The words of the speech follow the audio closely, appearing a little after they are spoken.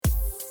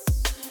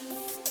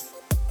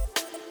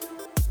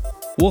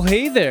Well,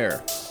 hey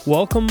there!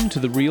 Welcome to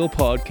the Real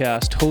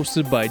Podcast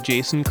hosted by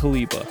Jason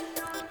Kaliba.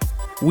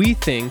 We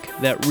think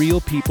that real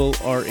people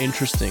are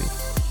interesting,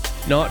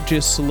 not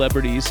just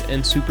celebrities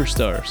and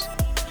superstars,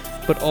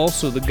 but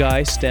also the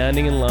guy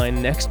standing in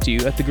line next to you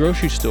at the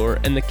grocery store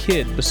and the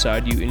kid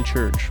beside you in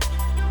church.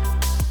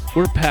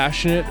 We're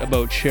passionate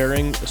about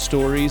sharing the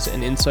stories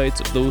and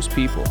insights of those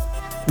people,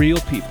 real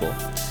people,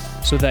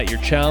 so that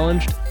you're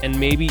challenged and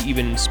maybe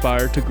even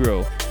inspired to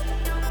grow.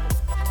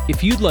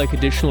 If you'd like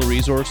additional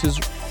resources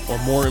or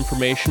more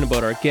information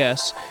about our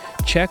guests,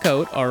 check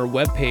out our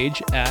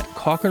webpage at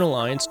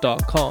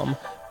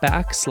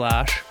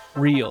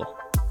cochranealliance.com/real.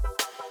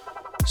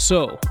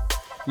 So,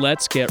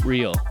 let's get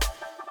real.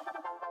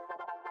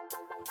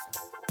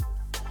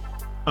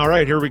 All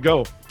right, here we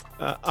go.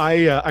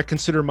 I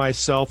consider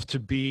myself to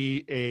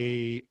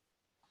be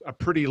a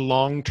pretty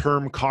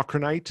long-term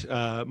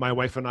Cochraneite. My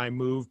wife and I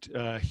moved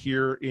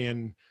here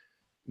in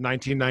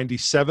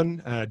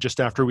 1997, just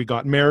after we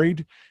got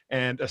married.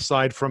 And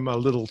aside from a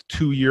little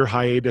 2-year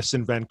hiatus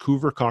in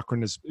Vancouver,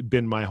 Cochrane has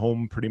been my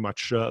home pretty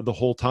much the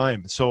whole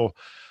time. So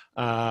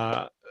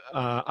I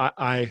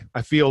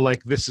feel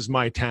like this is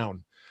my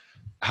town.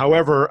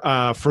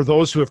 However, for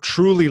those who have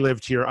truly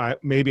lived here,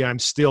 maybe I'm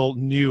still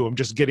new. I'm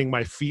just getting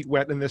my feet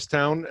wet in this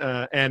town.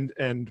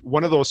 And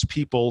one of those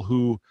people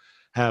who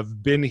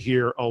have been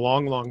here a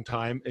long, long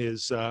time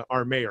is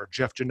our mayor,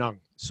 Jeff Janung.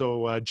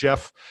 So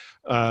Jeff,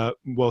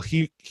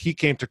 he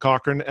came to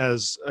Cochrane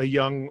as a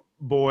young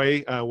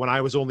boy when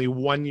I was only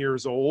 1 year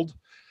old.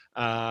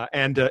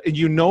 And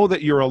you know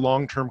that you're a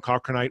long-term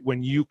Cochraneite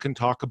when you can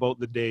talk about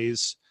the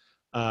days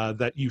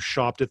that you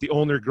shopped at the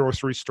only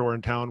grocery store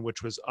in town,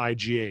 which was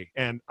IGA.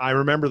 And I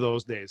remember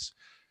those days.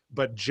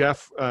 But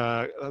Jeff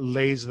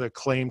lays the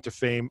claim to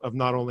fame of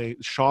not only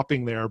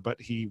shopping there, but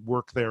he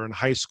worked there in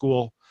high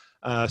school.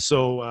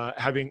 So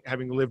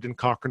having lived in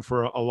Cochrane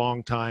for a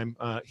long time,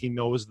 he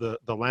knows the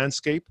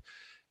landscape.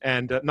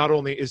 And not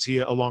only is he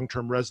a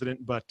long-term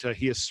resident, but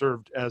he has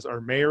served as our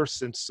mayor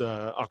since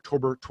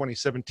October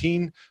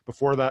 2017.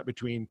 Before that,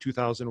 between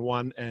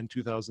 2001 and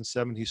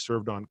 2007, he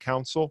served on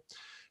council.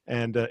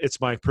 And it's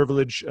my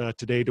privilege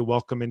today to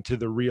welcome into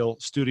the Real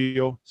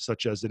studio,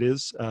 such as it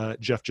is,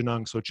 Jeff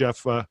Janung. So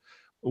Jeff,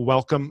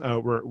 welcome.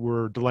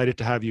 We're delighted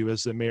to have you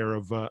as the mayor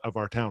of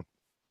our town.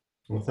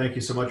 Well, thank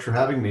you so much for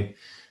having me.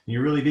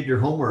 You really did your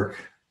homework.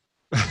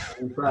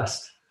 I'm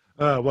impressed.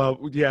 Well,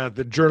 yeah,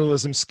 the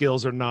journalism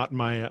skills are not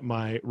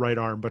my right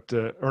arm, but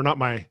or not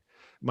my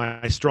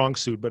strong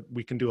suit, but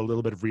we can do a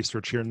little bit of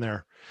research here and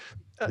there.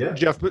 Yeah.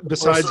 Jeff,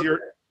 besides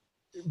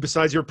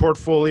your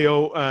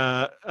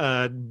portfolio,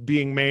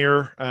 being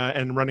mayor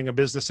and running a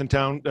business in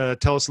town,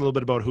 tell us a little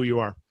bit about who you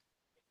are.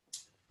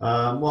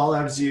 Well,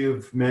 as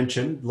you've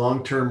mentioned,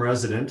 long-term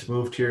resident,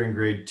 moved here in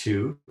grade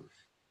 2.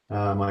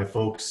 My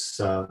folks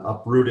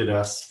uprooted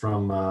us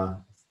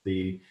from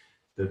the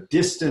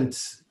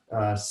distant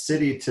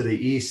city to the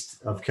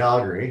east of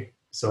Calgary.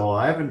 So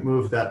I haven't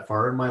moved that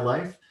far in my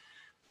life.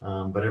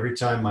 But every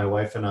time my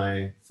wife and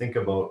I think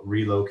about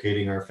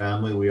relocating our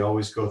family, we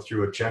always go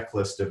through a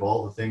checklist of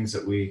all the things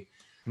that we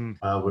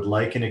would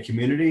like in a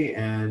community.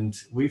 And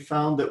we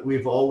found that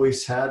we've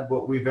always had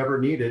what we've ever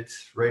needed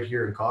right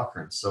here in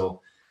Cochrane.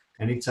 So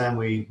anytime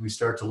we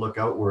start to look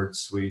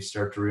outwards, we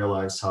start to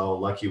realize how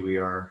lucky we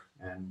are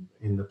and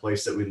in the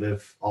place that we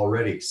live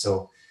already.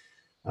 So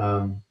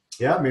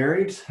yeah,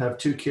 married, have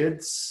 2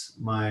 kids.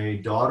 My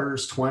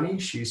daughter's 20.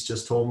 She's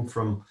just home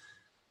from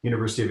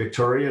University of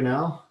Victoria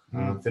now,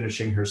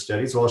 finishing her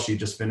studies. Well, she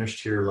just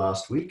finished here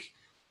last week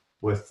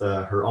with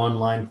her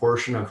online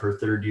portion of her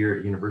 3rd year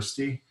at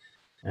university.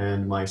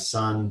 And my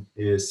son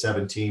is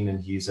 17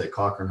 and he's at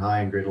Cochrane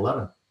High in grade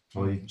 11.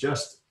 Well, he's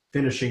just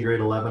finishing grade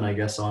 11, I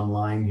guess,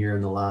 online here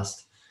in the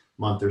last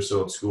month or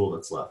so of school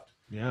that's left.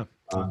 Yeah,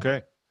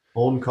 okay.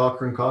 Own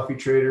Cochrane Coffee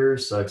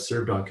Traders. I've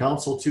served on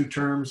council 2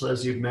 terms,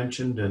 as you've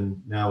mentioned, and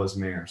now as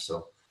mayor.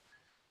 So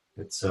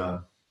it's,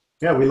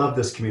 yeah, we love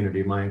this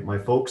community. My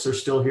folks are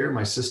still here.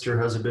 My sister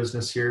has a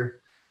business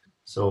here.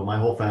 So my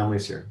whole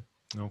family's here.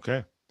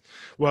 Okay.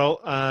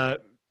 Well,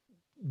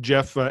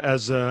 Jeff,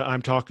 as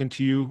I'm talking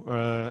to you,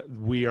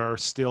 we are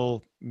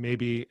still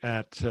maybe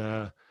at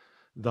the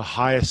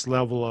highest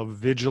level of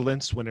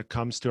vigilance when it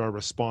comes to our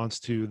response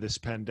to this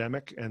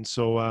pandemic. And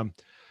so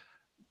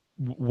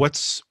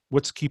what's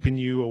keeping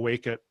you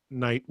awake at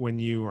night when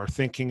you are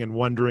thinking and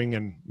wondering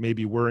and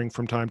maybe worrying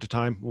from time to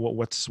time?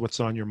 What's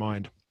on your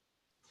mind?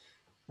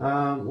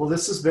 Well,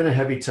 this has been a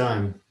heavy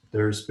time.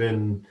 There's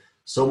been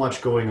so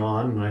much going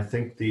on, and I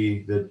think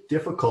the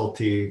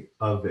difficulty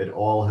of it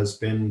all has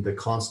been the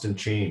constant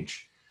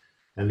change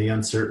and the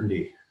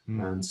uncertainty.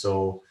 And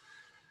so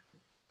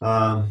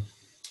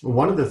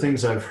one of the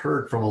things I've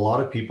heard from a lot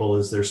of people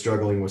is they're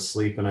struggling with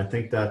sleep, and I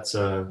think that's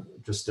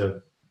just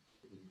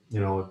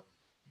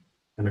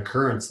an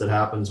occurrence that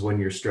happens when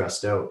you're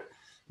stressed out.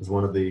 Is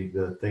one of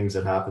the things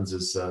that happens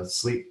is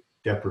sleep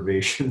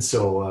deprivation.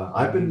 So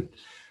I've been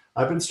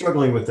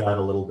struggling with that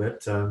a little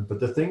bit. But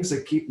the things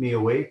that keep me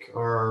awake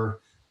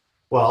are,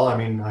 well, I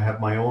mean, I have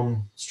my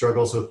own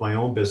struggles with my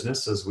own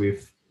business, as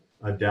we've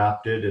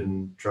adapted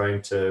and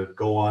trying to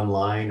go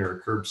online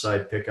or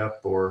curbside pickup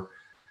or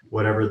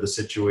whatever the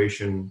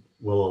situation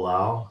will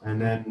allow.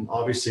 And then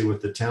obviously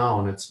with the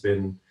town, it's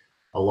been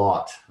a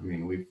lot. I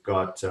mean, we've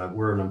got,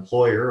 we're an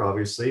employer,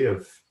 obviously,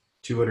 of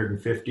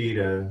 250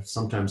 to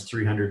sometimes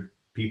 300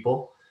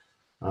 people,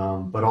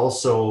 but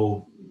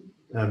also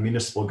a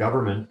municipal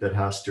government that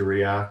has to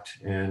react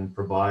and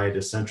provide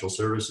essential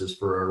services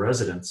for our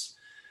residents.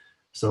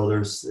 So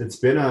it's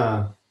been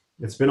a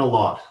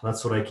lot.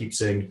 That's what I keep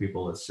saying to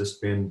people. It's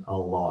just been a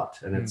lot,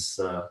 and it's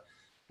a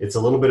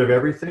little bit of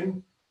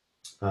everything.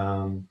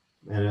 And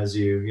as I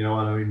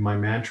mean, my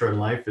mantra in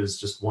life is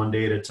just one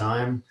day at a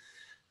time,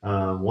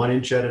 1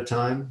 inch at a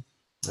time.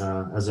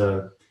 As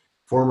a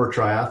former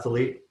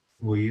triathlete,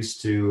 we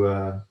used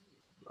to,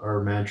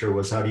 our mantra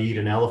was how to eat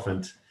an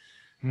elephant,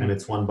 and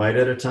it's one bite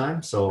at a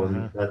time. So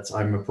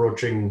I'm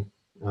approaching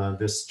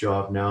this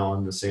job now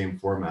in the same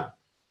format.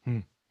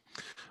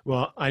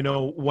 Well, I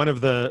know one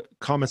of the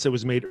comments that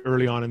was made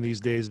early on in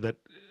these days that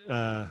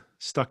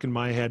stuck in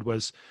my head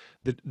was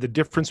the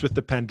difference with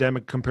the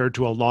pandemic compared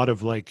to a lot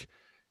of like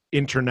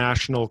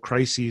international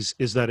crises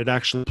is that it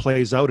actually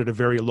plays out at a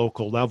very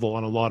local level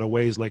in a lot of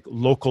ways. Like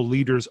local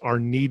leaders are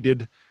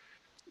needed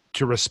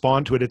to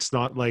respond to it. It's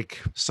not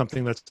like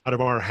something that's out of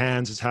our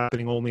hands. It's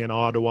happening only in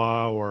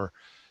Ottawa or,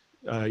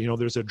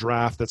 there's a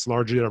draft that's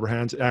largely out of our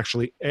hands.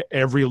 Actually,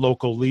 every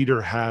local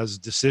leader has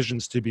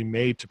decisions to be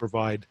made to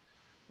provide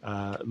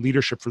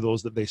leadership for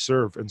those that they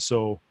serve. And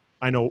so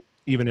I know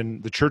even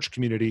in the church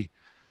community,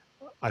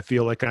 I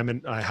feel like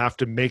I have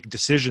to make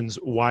decisions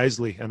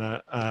wisely.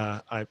 And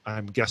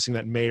I'm guessing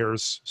that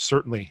mayors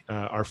certainly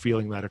are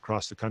feeling that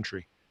across the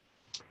country.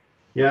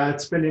 Yeah,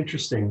 it's been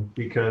interesting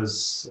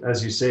because,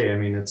 as you say, I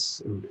mean,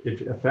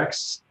 it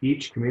affects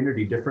each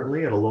community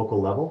differently at a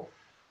local level.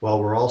 While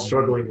we're all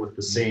struggling with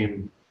the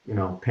same,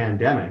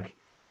 pandemic,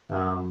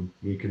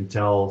 you can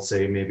tell,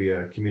 say, maybe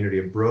a community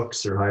of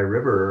Brooks or High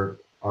River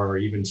are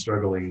even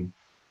struggling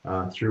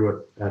through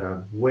it at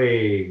a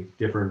way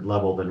different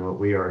level than what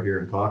we are here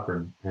in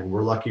Cochrane, and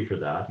we're lucky for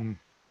that.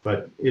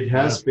 But it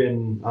has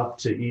been up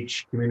to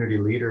each community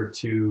leader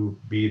to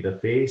be the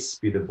face,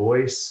 be the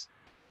voice.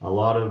 A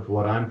lot of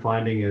what I'm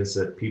finding is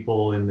that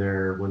people when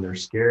they're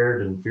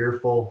scared and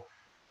fearful,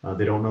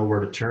 they don't know where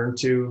to turn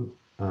to.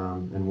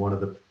 And one of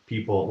the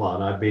people,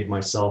 and I've made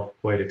myself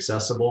quite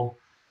accessible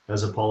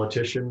as a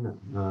politician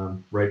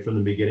right from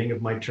the beginning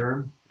of my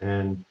term.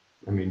 And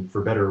I mean,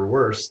 for better or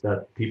worse,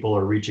 that people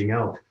are reaching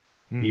out,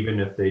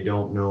 even if they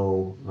don't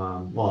know.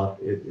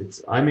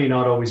 I may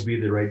not always be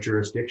the right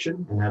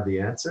jurisdiction and have the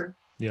answer,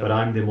 but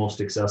I'm the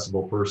most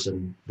accessible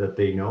person that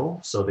they know,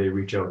 so they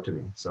reach out to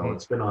me. So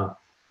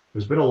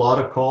there's been a lot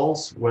of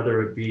calls,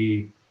 whether it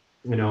be,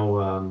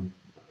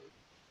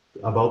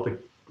 about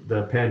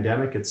the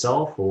pandemic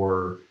itself,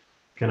 or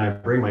can I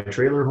bring my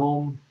trailer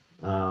home?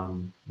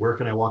 Where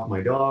can I walk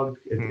my dog?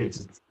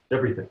 It's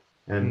everything.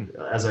 And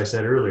as I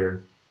said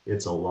earlier,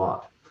 it's a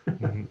lot.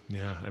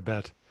 Yeah, I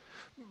bet.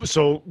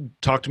 So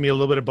talk to me a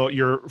little bit about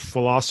your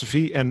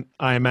philosophy. And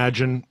I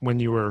imagine when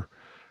you were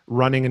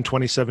running in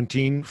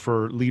 2017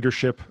 for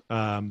leadership,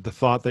 the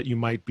thought that you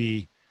might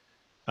be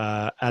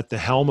at the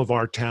helm of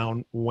our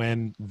town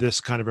when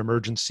this kind of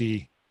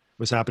emergency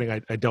was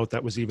happening, I doubt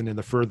that was even in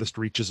the furthest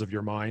reaches of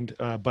your mind.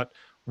 But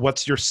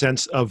what's your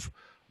sense of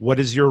what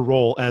is your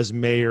role as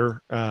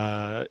mayor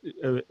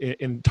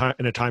in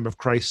a time of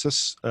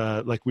crisis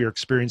like we are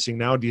experiencing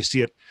now? Do you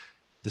see it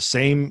the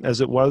same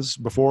as it was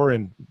before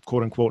in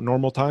quote unquote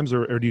normal times,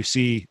 or do you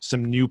see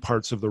some new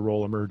parts of the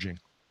role emerging?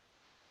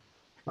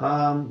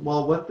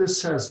 Well, what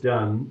this has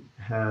done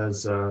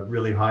has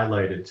really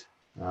highlighted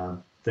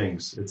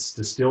things. It's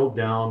distilled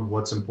down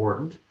what's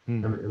important,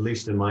 at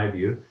least in my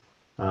view.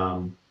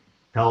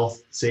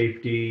 Health,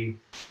 safety,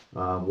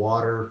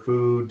 water,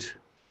 food,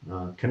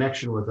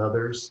 connection with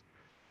others.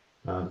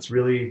 It's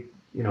really,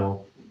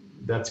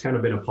 that's kind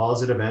of been a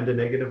positive and a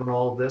negative in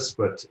all of this.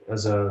 But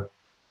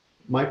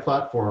my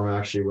platform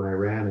actually, when I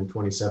ran in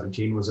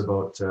 2017, was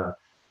about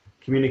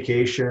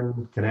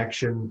communication,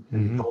 connection,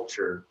 and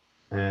culture.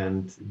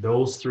 And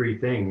those three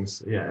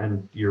things,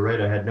 and you're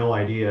right, I had no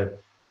idea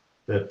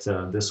that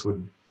this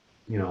would,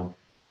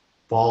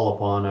 fall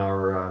upon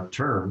our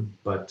term.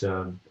 But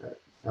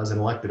as an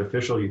elected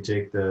official, you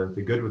take the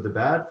good with the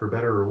bad, for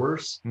better or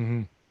worse.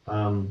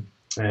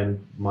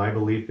 And my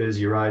belief is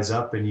you rise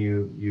up and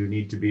you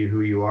need to be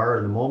who you are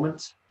in the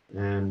moment.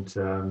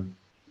 And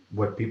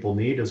what people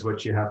need is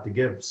what you have to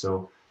give.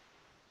 So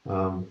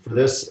for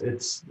this,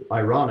 it's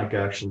ironic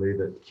actually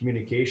that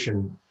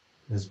communication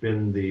has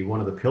been one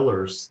of the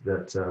pillars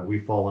that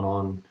we've fallen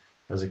on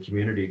as a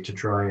community to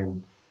try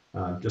and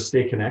just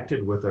stay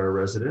connected with our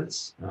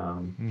residents.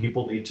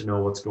 People need to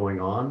know what's going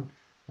on,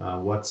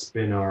 what's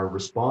been our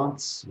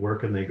response, where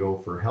can they go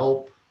for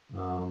help,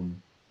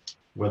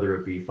 whether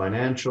it be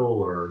financial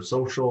or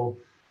social,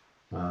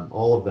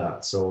 all of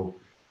that. So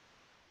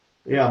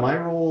yeah, my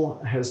role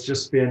has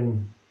just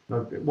been,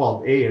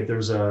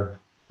 there's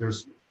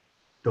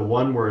the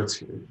one where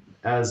it's,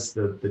 as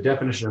the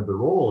definition of the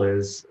role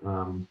is,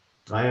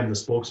 I am the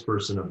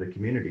spokesperson of the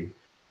community.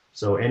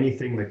 So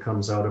anything that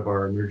comes out of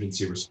our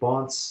emergency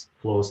response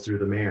flows through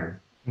the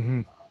mayor.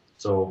 Mm-hmm.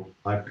 So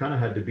I've kind of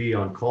had to be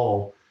on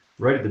call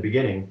right at the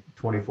beginning,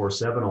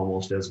 24/7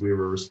 almost, as we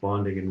were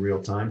responding in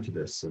real time to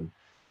this. And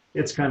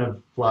it's kind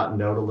of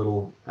flattened out a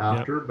little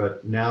after,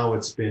 but now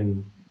it's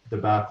been the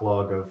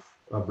backlog of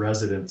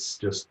residents,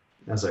 just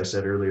as I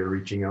said earlier,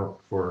 reaching out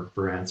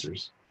for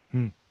answers.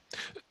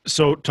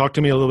 So talk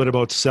to me a little bit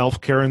about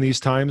self-care in these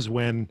times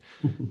when,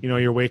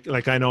 you're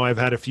like, I know I've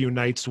had a few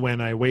nights when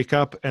I wake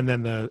up and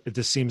then it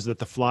just seems that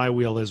the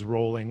flywheel is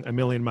rolling a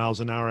million miles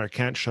an hour. I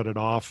can't shut it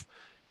off.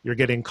 You're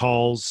getting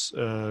calls,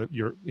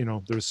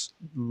 there's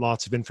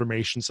lots of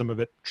information, some of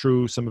it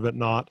true, some of it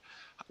not.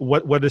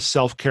 What does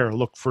self-care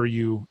look for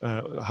you?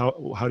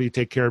 How do you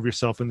take care of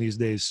yourself in these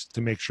days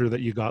to make sure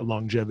that you got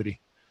longevity?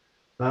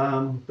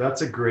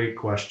 That's a great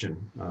question.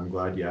 I'm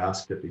glad you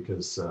asked it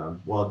because,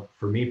 well,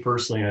 for me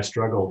personally, I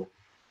struggled.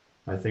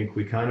 I think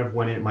we kind of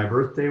went in, my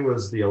birthday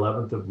was the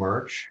 11th of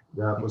March.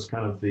 That was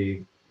kind of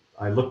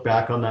I look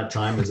back on that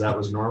time as that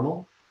was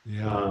normal.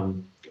 Yeah.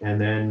 And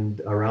then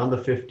around the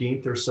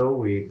 15th or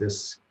so,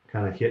 this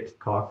kind of hit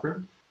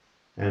Cochrane.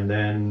 And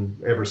then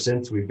ever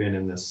since we've been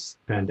in this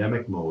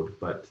pandemic mode.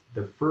 But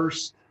the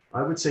first,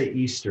 I would say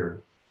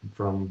Easter,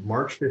 from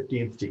March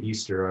 15th to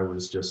Easter, I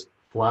was just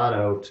flat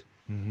out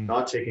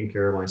not taking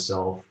care of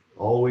myself,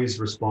 always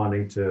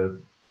responding to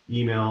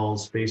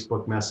emails,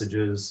 Facebook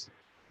messages.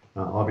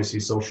 Obviously,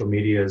 social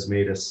media has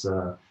made us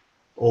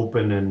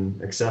open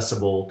and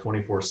accessible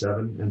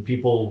 24/7, and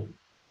people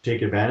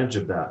take advantage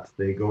of that.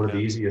 They go to the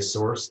easiest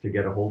source to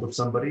get a hold of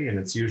somebody, and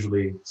it's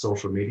usually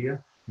social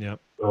media. Yeah.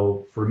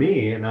 So for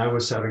me, and I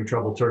was having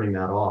trouble turning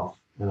that off,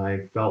 and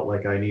I felt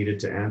like I needed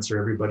to answer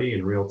everybody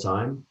in real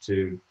time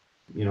to,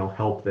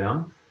 help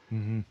them.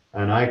 And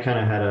I kind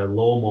of had a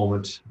low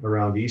moment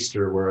around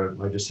Easter where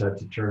I just had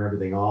to turn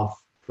everything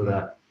off for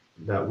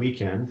that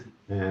weekend.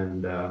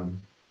 And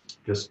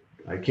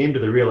I came to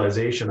the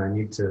realization I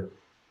need to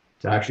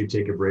actually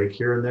take a break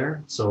here and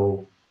there.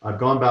 So I've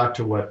gone back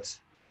to what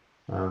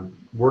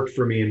worked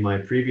for me in my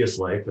previous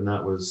life. And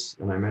that was,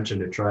 and I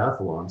mentioned it,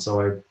 triathlon.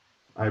 So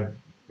I've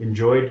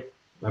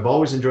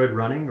always enjoyed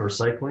running or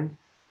cycling.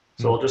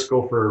 So I'll just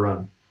go for a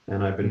run.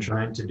 And I've been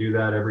trying to do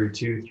that every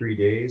 2-3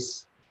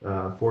 days.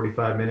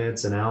 45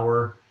 minutes, an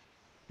hour.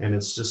 And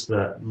it's just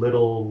that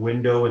little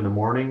window in the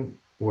morning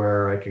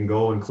where I can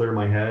go and clear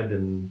my head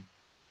and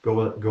go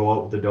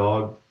out with the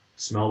dog,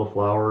 smell the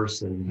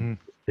flowers and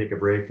take a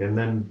break. And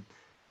then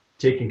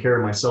taking care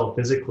of myself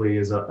physically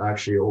has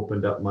actually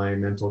opened up my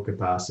mental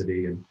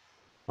capacity. And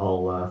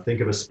I'll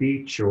think of a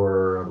speech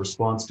or a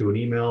response to an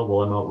email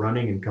while I'm out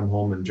running and come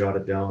home and jot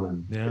it down.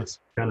 And it's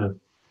kind of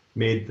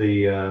made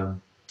the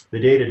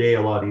day-to-day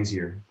a lot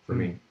easier for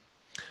me.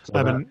 So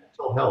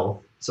mental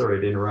health,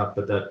 sorry to interrupt,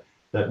 but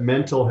that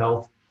mental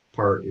health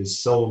part is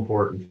so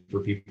important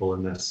for people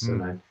in this.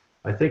 And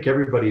I think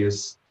everybody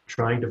is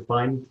trying to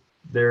find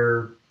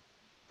their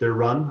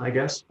run, I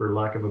guess, for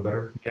lack of a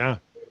better way to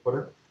put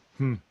it.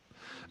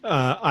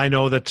 I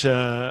know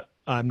that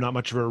I'm not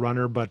much of a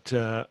runner, but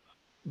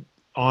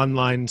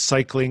online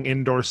cycling,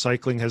 indoor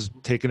cycling has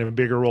taken a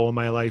bigger role in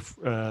my life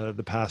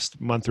the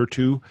past month or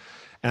two.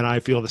 And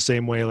I feel the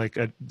same way, like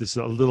this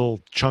a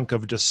little chunk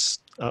of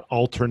just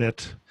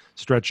alternate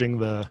stretching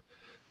the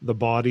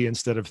body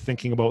instead of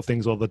thinking about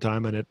things all the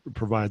time, and it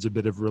provides a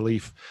bit of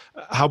relief.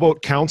 How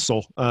about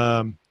council?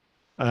 How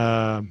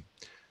are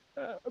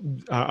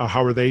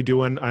they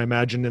doing? I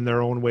imagine in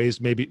their own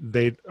ways, maybe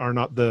they are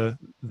not the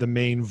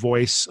main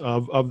voice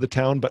of the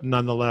town, but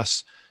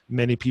nonetheless,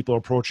 many people are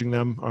approaching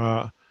them.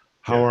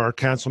 How are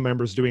council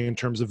members doing in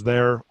terms of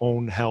their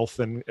own health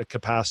and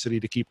capacity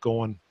to keep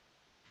going?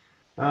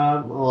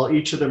 Well,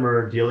 each of them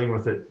are dealing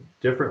with it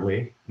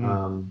differently.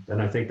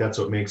 And I think that's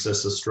what makes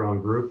us a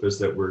strong group, is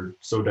that we're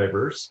so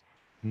diverse.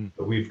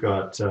 But we've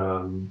got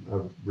a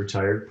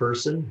retired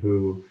person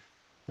who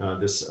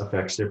this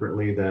affects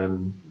differently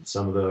than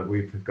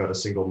we've got a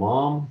single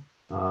mom.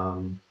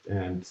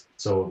 And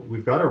so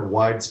we've got a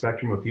wide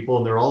spectrum of people,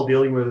 and they're all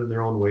dealing with it in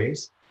their own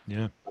ways.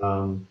 Yeah.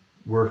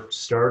 We're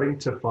starting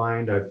to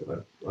find,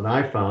 and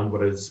I found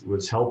what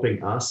was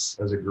helping us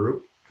as a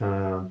group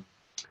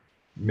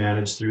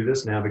manage through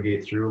this,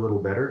 navigate through a little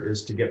better,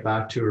 is to get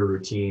back to a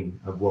routine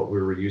of what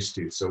we were used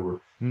to. So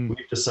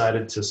we've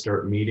decided to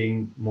start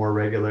meeting more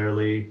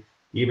regularly,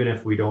 even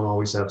if we don't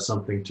always have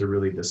something to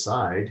really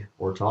decide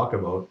or talk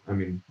about. I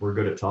mean, we're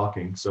good at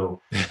talking,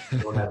 so we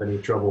don't have any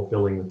trouble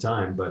filling the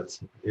time, but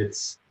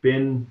it's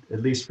been,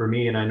 at least for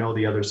me, and I know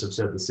the others have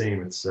said the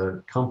same, it's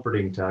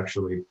comforting to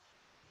actually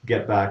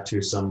get back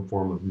to some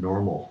form of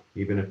normal,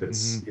 even if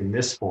it's in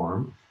this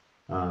form.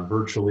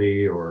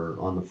 Virtually or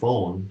on the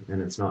phone,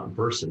 and it's not in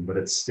person, but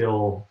it's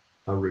still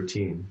a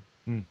routine.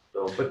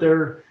 So, but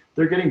they're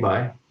getting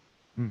by.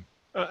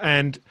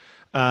 And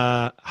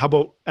how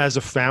about as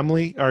a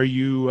family? Are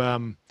you?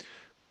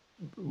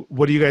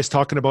 What are you guys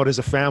talking about as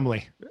a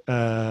family?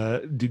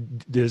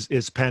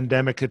 Is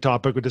pandemic a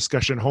topic of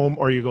discussion home,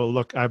 or you go,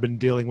 look, I've been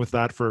dealing with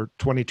that for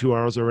 22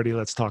 hours already.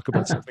 Let's talk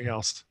about something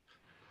else.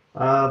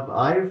 At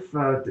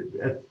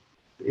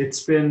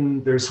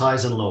there's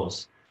highs and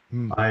lows.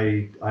 Hmm.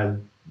 I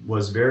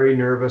was very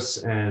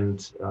nervous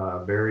and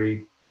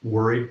very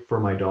worried for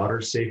my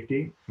daughter's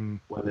safety Hmm.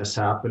 when this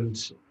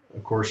happened.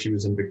 Of course, she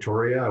was in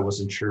Victoria. I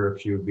wasn't sure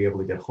if she would be able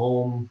to get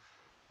home.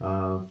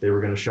 If they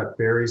were going to shut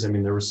ferries. I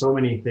mean, there were so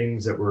many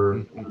things that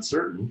were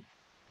uncertain.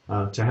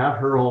 To have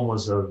her home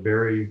was a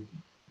very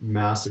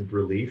massive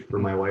relief for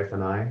my wife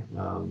and I.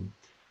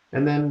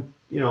 And then,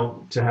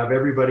 to have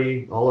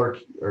everybody, all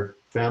our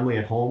family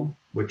at home,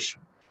 which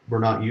we're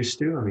not used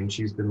to. I mean,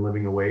 she's been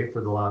living away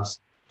for the last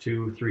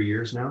 2-3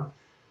 years now.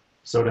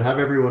 So to have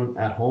everyone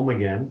at home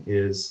again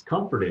is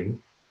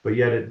comforting, but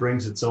yet it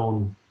brings its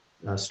own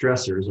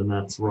stressors, and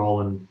that's we're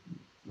all in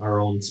our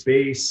own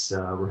space.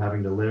 We're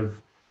having to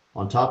live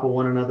on top of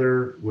one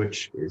another,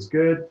 which is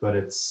good, but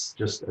it's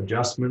just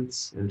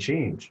adjustments and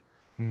change.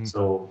 Hmm.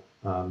 So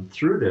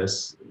through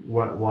this,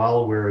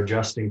 while we're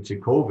adjusting to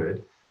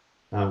COVID,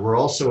 we're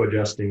also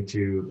adjusting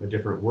to a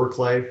different work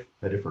life,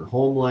 a different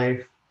home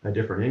life, a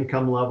different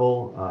income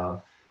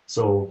level.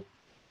 So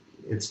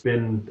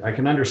I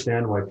can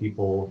understand why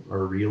people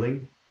are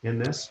reeling in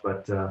this,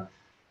 but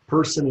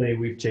personally,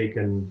 we've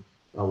taken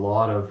a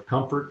lot of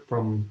comfort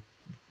from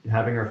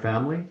having our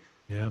family.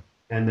 Yeah.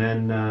 And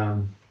then,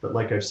 but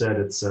like I've said,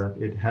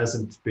 it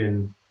hasn't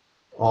been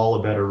all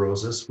a bed of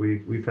roses.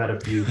 We've had a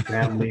few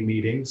family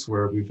meetings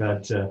where we've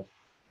had to,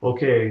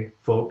 okay,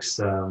 folks,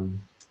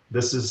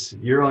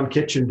 you're on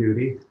kitchen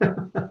duty.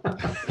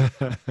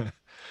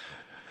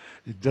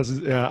 It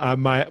doesn't.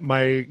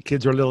 My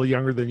kids are a little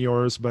younger than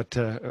yours, but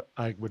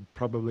I would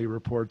probably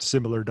report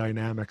similar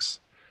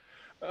dynamics.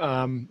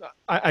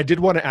 I did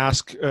want to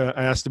ask.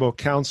 I asked about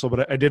council,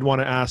 but I did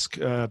want to ask: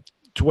 to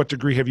what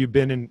degree have you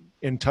been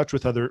in touch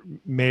with other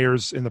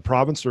mayors in the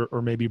province,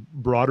 or maybe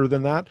broader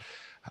than that?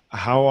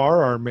 How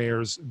are our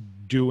mayors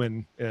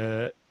doing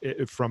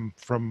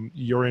from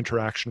your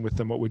interaction with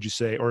them? What would you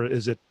say, or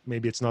is it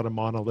maybe it's not a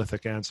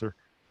monolithic answer?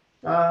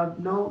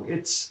 No,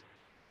 it's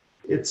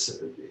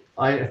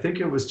I think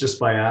it was just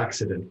by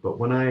accident, but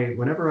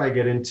whenever I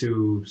get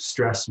into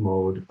stress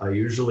mode, I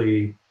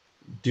usually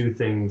do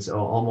things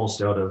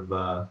almost out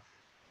of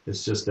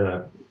it's just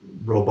a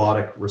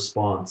robotic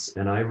response.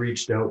 And I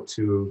reached out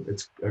to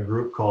it's a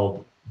group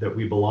called that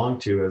we belong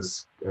to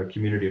as a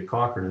community of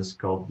Cochrane is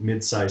called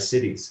Mid-Sized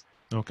Cities.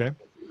 Okay.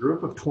 A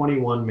group of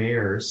 21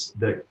 mayors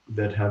that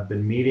have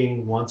been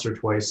meeting once or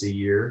twice a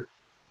year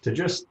to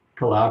just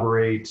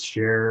collaborate,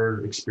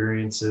 share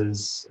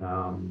experiences.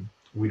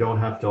 We don't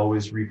have to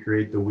always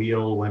recreate the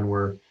wheel when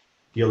we're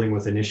dealing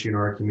with an issue in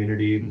our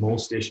community. Mhm.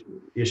 Most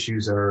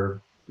issues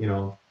are,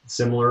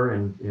 similar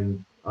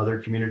in other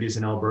communities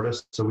in Alberta.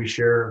 So we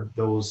share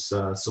those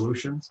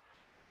solutions.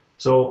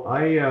 So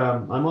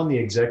I'm on the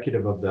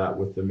executive of that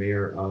with the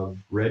mayor of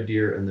Red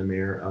Deer and the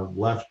mayor of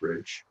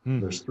Lethbridge.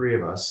 Mm. There's three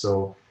of us.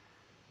 So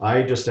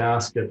I just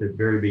asked at the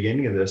very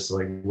beginning of this,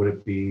 like, would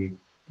it be,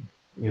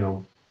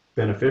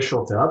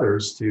 beneficial to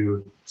others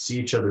to see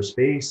each other's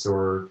face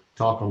or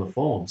talk on the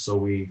phone?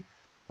 So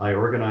I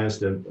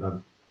organized a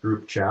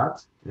group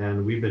chat,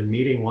 and we've been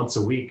meeting once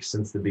a week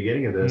since the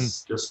beginning of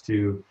this, just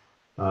to,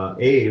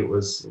 it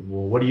was,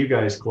 well, what are you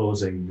guys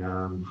closing?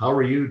 How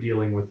are you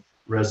dealing with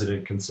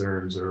resident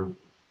concerns, or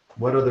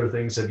what other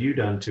things have you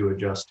done to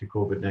adjust to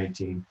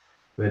COVID-19?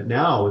 But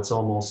now it's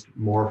almost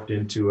morphed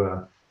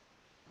into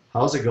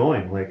how's it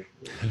going? Like,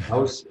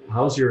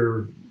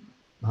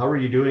 how are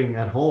you doing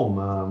at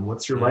home?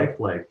 What's your life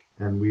like?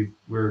 And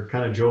we're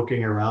kind of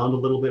joking around a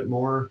little bit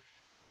more,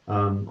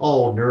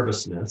 all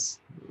nervousness,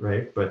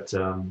 right? But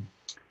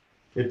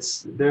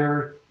it's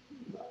there.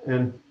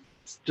 And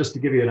just to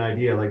give you an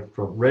idea, like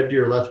from Red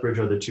Deer, Lethbridge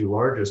are the two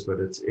largest, but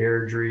it's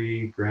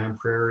Airdrie, Grand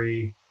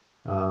Prairie,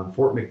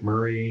 Fort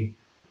McMurray,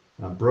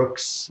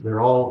 Brooks. They're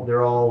all.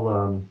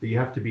 You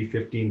have to be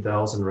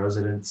 15,000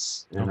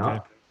 residents and Okay.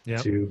 up Yeah.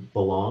 to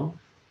belong.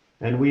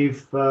 And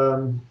we've,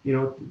 some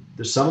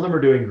of them are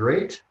doing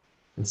great,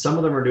 and some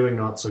of them are doing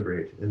not so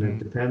great. And it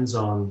depends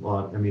on,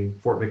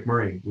 Fort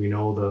McMurray, we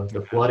know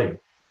the flooding.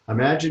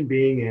 Imagine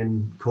being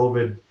in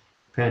COVID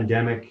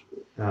pandemic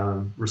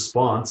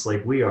response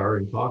like we are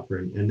in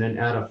Cochrane, and then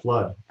add a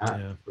flood.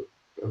 Yeah.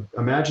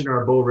 Imagine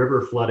our Bow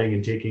River flooding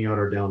and taking out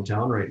our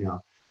downtown right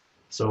now.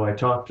 So I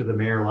talked to the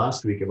mayor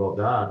last week about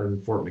that,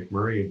 and Fort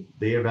McMurray,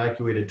 they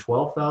evacuated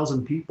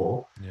 12,000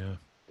 people. Yeah.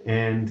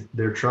 And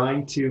they're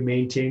trying to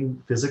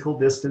maintain physical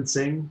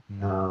distancing,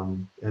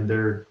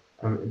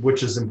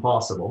 which is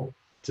impossible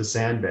to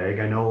sandbag.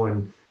 I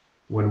know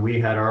when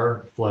we had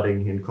our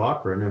flooding in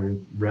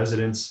Cochrane,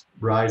 residents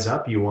rise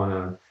up, you want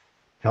to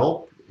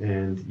help,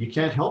 and you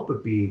can't help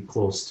but be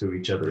close to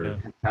each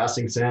other,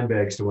 passing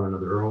sandbags to one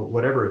another or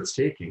whatever it's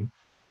taking.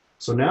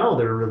 So now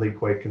they're really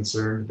quite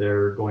concerned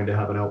they're going to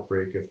have an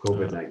outbreak of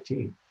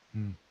COVID-19.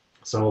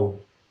 So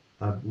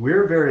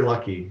we're very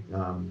lucky,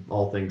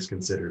 all things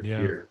considered,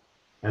 here.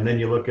 And then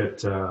you look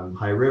at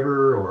High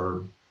River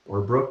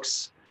or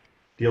Brooks,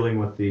 dealing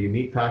with the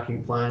meat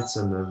packing plants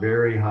and the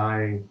very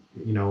high,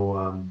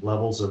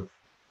 levels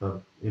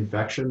of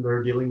infection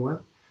they're dealing with.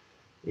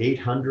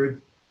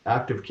 800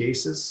 active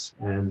cases,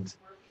 and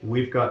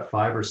we've got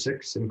 5 or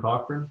 6 in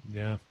Cochrane.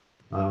 Yeah.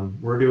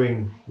 We're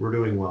doing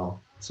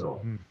well.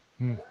 So,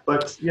 Mm-hmm.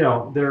 but you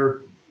know,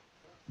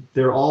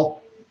 they're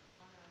all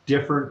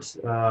different.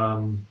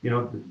 You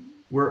know,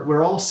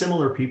 we're all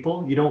similar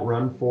people. You don't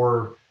run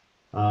for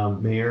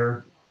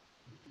mayor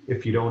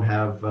if you don't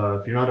have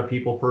if you're not a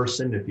people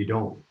person, if you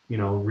don't, you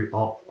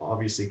know,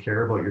 obviously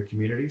care about your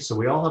community. So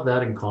we all have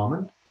that in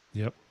common.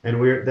 Yep.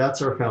 And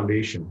that's our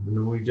foundation. And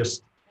then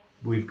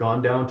we've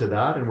gone down to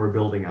that, and we're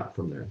building up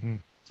from there. Mm-hmm.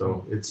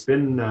 So it's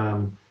been.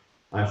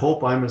 I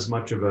hope I'm as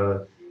much of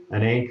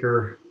an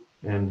anchor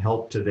and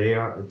help to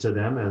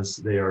them as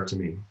they are to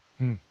me.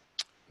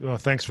 Well,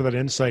 thanks for that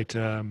insight.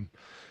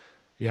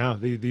 Yeah,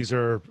 these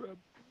are,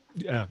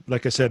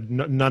 like I said,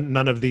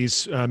 none of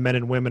these men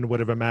and women would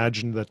have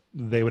imagined that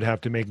they would have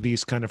to make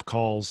these kind of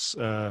calls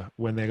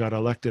when they got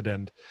elected.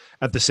 And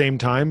at the same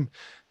time,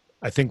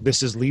 I think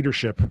this is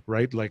leadership,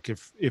 right? Like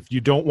if you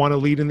don't want to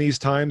lead in these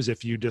times,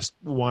 if you just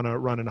want to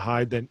run and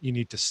hide, then you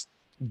need to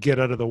get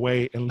out of the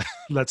way and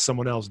let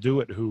someone else do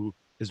it who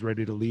is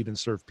ready to lead and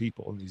serve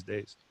people in these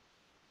days.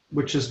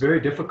 Which is very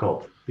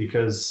difficult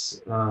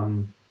because I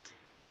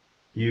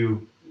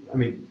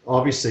mean,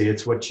 obviously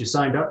it's what you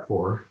signed up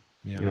for.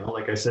 Yeah. You know,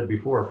 like I said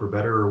before, for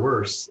better or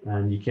worse,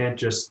 and you can't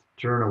just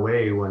turn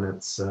away when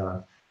it's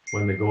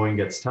when the going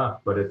gets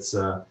tough. But it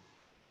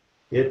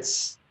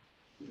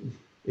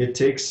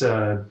takes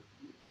I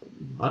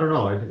don't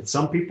know.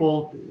 Some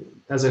people,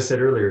 as I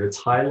said earlier, it's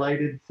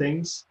highlighted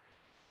things,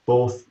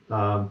 both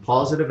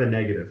positive and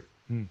negative,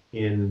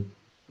 in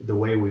the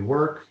way we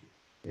work,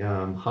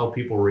 how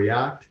people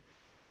react.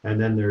 And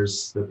then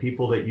there's the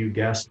people that you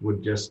guessed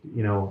would just,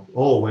 you know,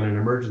 oh, when an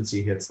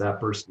emergency hits, that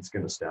person's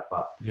going to step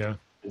up. Yeah.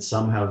 And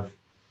some have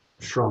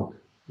shrunk,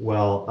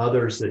 while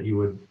others that you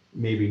would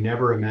maybe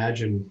never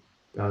imagine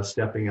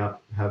stepping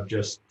up have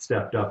just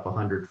stepped up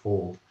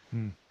 100-fold.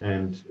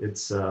 And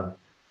it's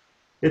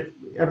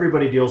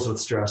everybody deals with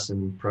stress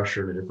and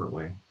pressure in a different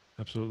way.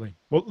 Absolutely.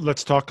 Well,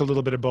 let's talk a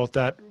little bit about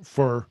that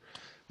for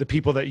the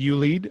people that you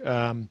lead.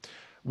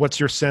 What's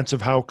your sense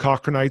of how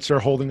Cochranites are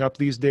holding up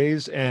these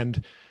days?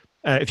 And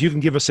if you can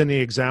give us any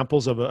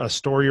examples of a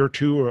story or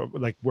two, or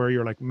like where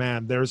you're like,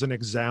 man, there's an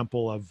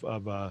example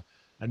of a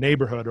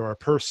neighborhood or a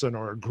person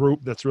or a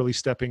group that's really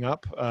stepping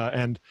up.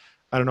 And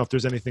I don't know if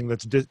there's anything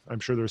that's, I'm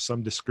sure there's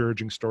some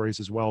discouraging stories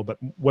as well, but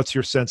what's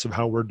your sense of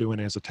how we're doing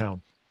as a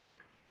town?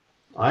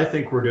 I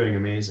think we're doing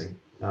amazing.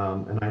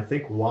 And I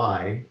think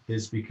why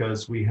is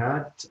because we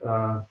had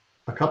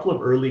a couple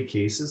of early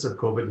cases of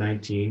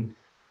COVID-19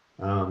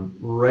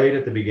 right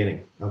at the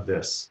beginning of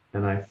this.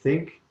 And I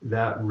think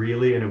that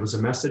really, and it was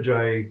a message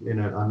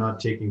I'm not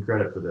taking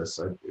credit for this,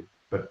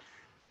 but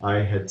I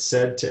had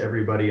said to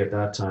everybody at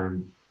that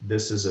time,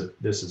 this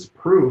is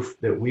proof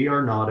that we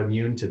are not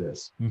immune to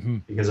this.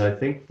 Because I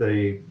think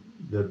the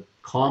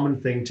common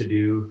thing to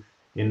do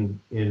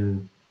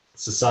in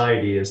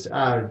society is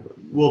to,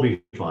 we'll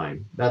be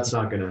fine. That's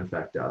not going to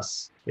affect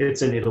us.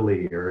 It's in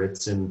Italy or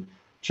it's in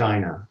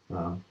China.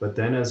 But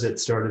then as it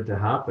started to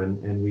happen,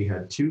 and we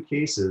had 2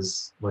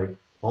 cases like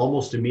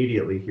almost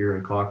immediately here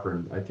in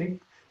Cochrane, I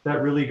think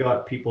that really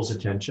got people's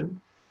attention.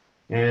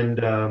 And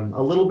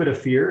a little bit of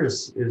fear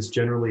is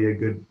generally a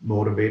good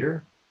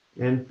motivator.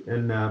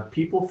 And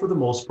people, for the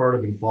most part,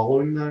 have been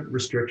following the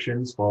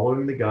restrictions,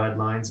 following the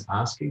guidelines,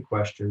 asking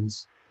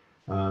questions,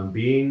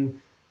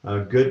 being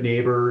good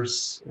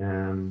neighbors,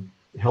 and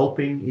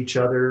helping each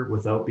other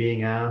without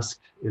being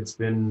asked. It's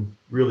been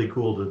really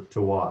cool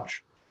to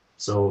watch.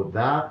 So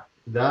that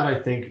I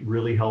think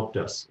really helped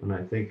us. And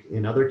I think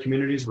in other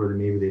communities where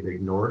maybe they've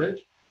ignored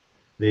it,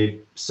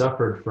 they've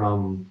suffered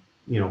from,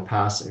 you know,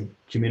 passing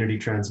community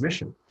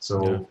transmission.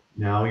 So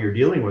now you're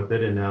dealing with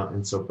it,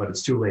 but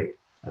it's too late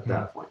at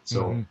that point.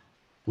 So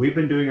we've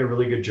been doing a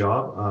really good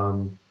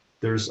job.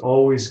 There's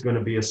always going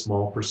to be a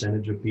small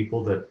percentage of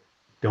people that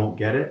don't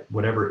get it,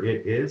 whatever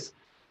it is.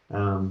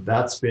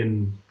 That's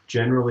been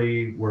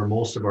generally where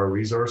most of our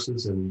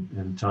resources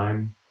and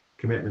time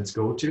commitments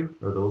go to,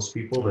 are those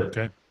people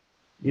that,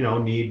 you know,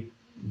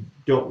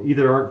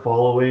 aren't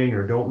following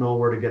or don't know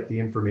where to get the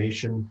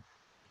information.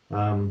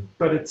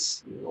 But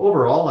it's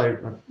overall,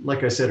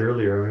 like I said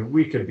earlier, I mean,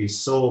 we could be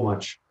so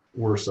much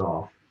worse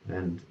off,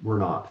 and we're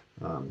not.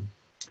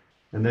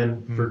 And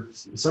then for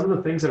some of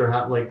the things that are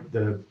happening, like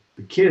the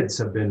kids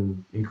have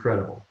been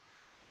incredible.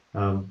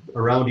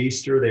 Around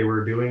Easter, they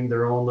were doing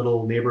their own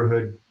little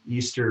neighborhood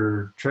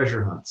Easter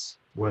treasure hunts,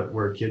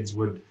 where kids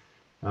would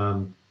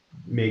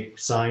make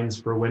signs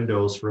for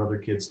windows for other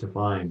kids to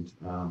find.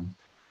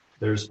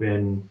 There's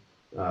been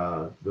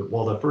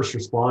the first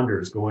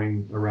responders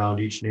going around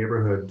each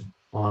neighborhood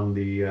on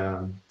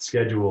the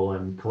schedule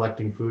and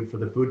collecting food for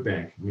the food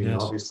bank. I mean,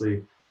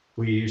 obviously,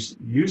 we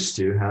used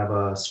to have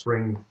a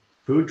spring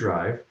food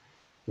drive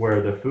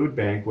where the food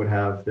bank would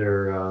have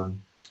their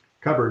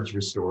cupboards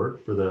restored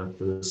for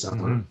the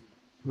summer.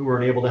 We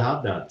weren't able to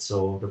have that.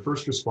 So the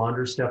first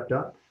responders stepped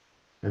up,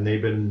 and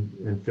they've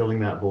been filling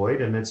that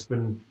void, and it's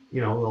been,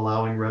 you know,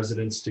 allowing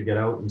residents to get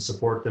out and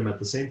support them at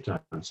the same time.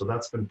 So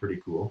that's been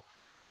pretty cool.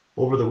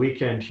 over the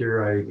weekend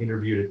here, I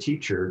interviewed a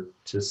teacher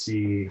to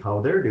see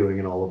how they're doing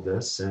in all of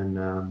this.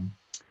 And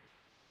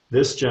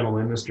this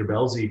gentleman, Mr.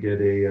 Belzy,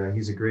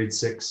 he's a grade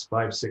 6,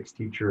 5-6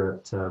 teacher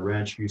at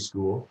Ranch View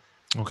School.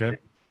 Okay.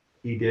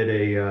 He did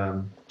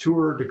a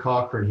tour de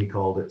Cochrane, he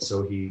called it.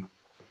 So he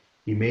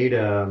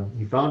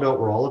found out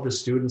where all of his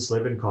students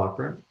live in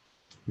Cochrane,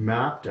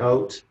 mapped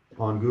out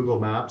on Google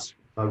Maps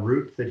a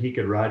route that he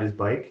could ride his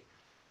bike,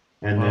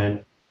 and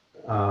then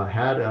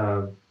had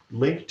a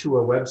link to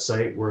a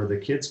website where the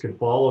kids could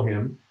follow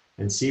him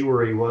and see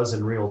where he was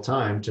in real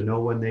time to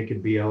know when they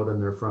could be out on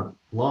their front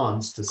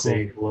lawns to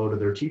say hello to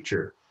their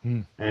teacher.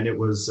 And it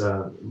was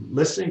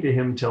listening to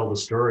him tell the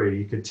story,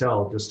 you could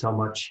tell just how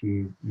much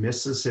he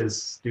misses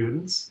his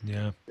students.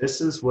 Yeah.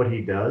 This is what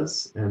he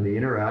does, and the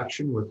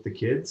interaction with the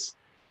kids.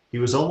 He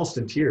was almost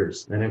in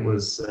tears, and it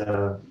was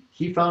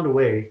he found a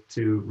way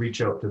to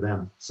reach out to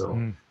them.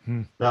 So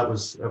that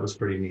was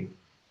pretty neat.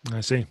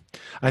 I see.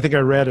 I think I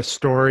read a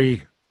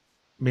story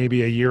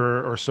maybe a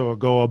year or so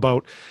ago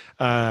about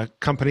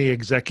company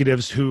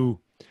executives who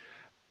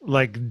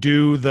like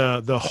do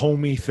the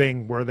homey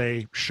thing where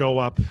they show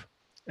up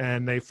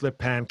and they flip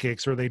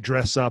pancakes or they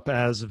dress up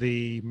as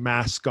the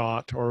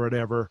mascot or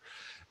whatever.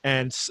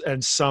 And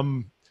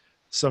some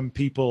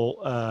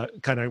people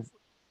kind of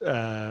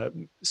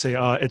say,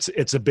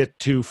 it's a bit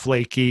too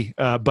flaky,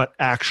 but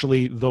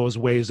actually those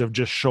ways of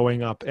just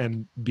showing up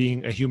and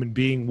being a human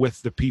being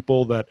with the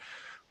people that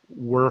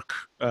work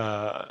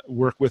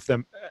with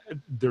them,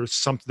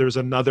 there's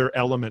another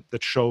element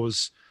that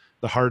shows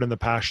the heart and the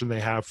passion they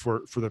have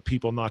for the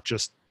people, not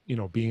just,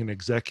 being an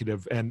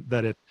executive. And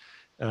that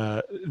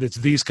it's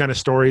these kind of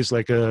stories,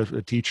 like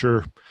a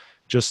teacher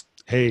just,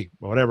 hey,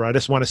 whatever, I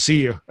just want to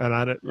see you,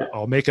 and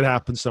I'll make it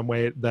happen some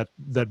way,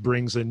 that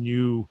brings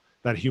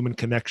that human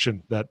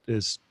connection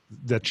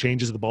that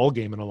changes the ball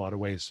game in a lot of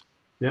ways.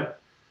 Yeah.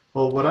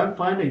 Well, what I'm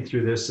finding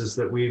through this is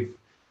that we've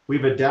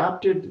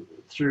adapted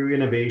through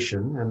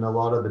innovation, and a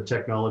lot of the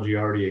technology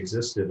already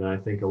existed. And I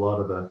think a lot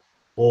of the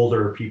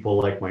older people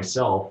like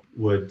myself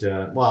would,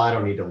 I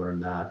don't need to learn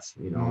that.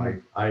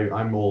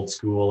 I'm old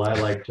school. I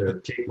like to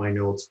take my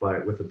notes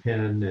with a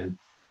pen, and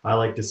I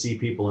like to see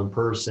people in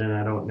person.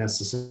 I don't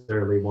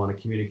necessarily want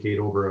to communicate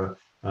over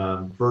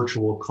a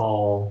virtual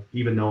call,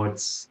 even though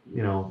it's,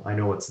 I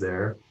know it's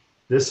there.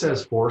 This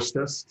has forced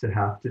us to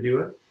have to do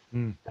it.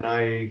 And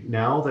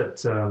now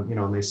that,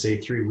 and they say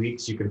 3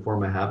 weeks, you can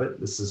form a habit.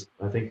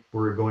 I think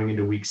we're going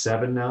into week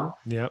 7 now.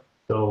 Yep.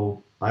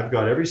 So I've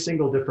got every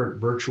single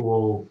different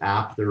virtual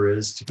app there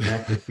is to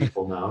connect with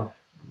people now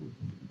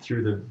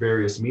through the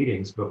various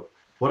meetings. But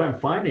what I'm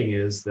finding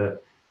is that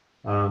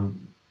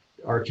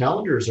our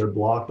calendars are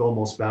blocked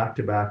almost back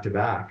to back to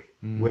back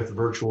with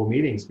virtual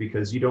meetings,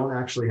 because you don't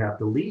actually have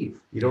to leave.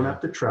 You don't have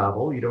to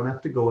travel. You don't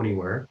have to go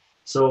anywhere.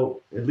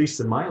 So at least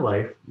in my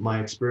life,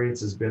 my experience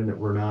has been that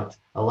we're not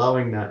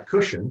allowing that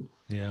cushion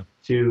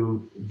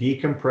to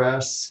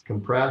decompress,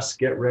 compress,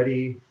 get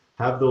ready,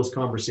 have those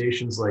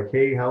conversations like,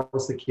 hey,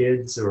 how's the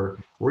kids? Or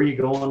where are you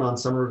going on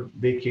summer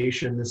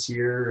vacation this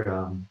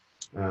year?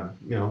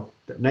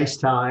 Nice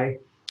tie,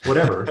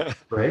 whatever,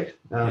 right?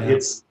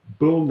 It's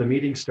boom, the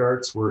meeting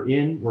starts,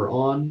 we're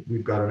on,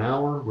 we've got an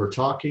hour, we're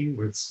talking,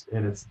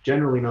 and it's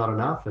generally not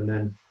enough. And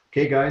then,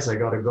 okay, guys, I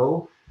got to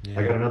go.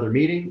 I got another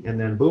meeting, and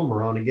then boom,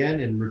 we're on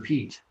again, and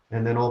repeat.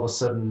 And then all of a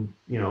sudden,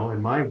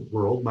 in my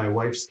world, my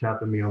wife's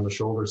tapping me on the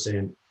shoulder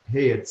saying,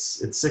 hey,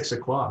 it's 6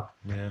 o'clock.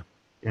 Yeah.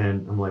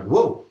 And I'm like,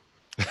 whoa,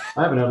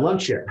 I haven't had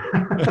lunch yet.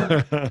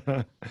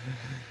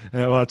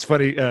 Well, it's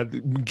funny.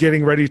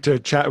 Getting ready to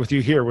chat with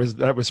you here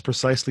was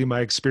precisely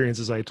my experience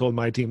as I told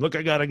my team, look,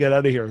 I got to get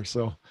out of here.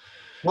 So,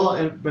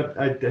 well, but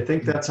I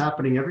think that's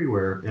happening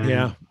everywhere. And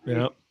yeah.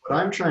 what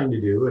I'm trying to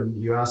do,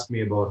 and you asked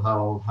me about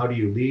how do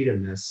you lead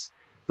in this,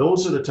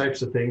 those are the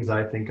types of things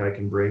I think I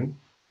can bring,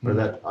 or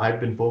that I've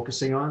been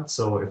focusing on.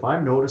 So if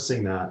I'm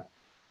noticing that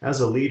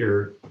as a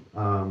leader,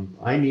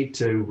 I need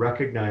to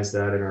recognize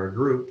that in our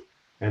group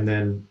and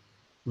then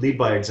lead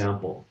by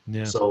example.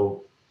 Yeah.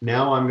 So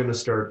now I'm going to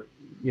start,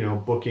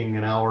 booking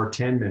an hour,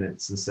 10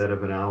 minutes instead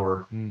of an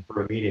hour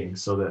for a meeting,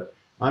 so that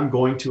I'm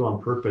going to on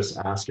purpose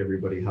ask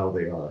everybody how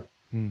they are.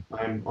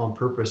 I'm on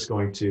purpose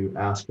going to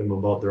ask them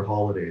about their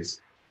holidays,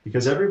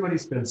 because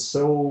everybody's been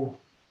so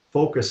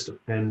focused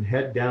and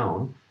head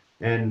down,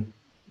 and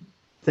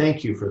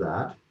thank you for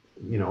that.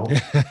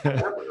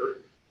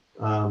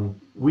 However,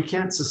 we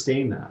can't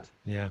sustain that.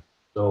 Yeah.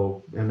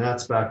 So, and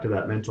that's back to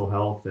that mental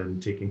health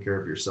and taking care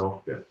of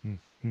yourself bit.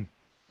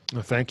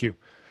 Well, thank you.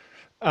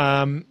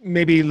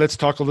 Maybe let's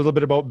talk a little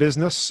bit about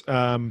business.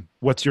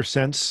 What's your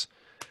sense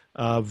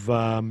of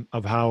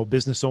how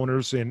business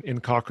owners in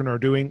Cochrane are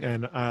doing?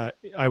 And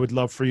I would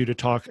love for you to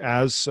talk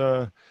as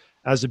a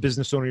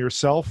business owner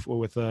yourself,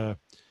 with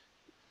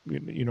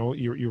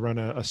you run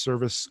a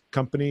service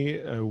company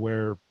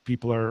where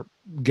people are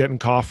getting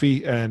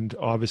coffee, and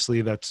obviously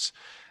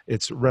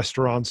it's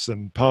restaurants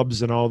and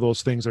pubs and all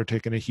those things are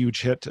taking a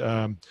huge hit.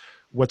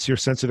 What's your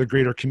sense of the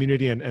greater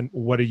community, and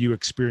what are you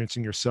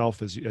experiencing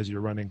yourself as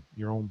you're running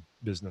your own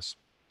business?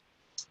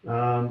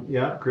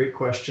 Yeah, great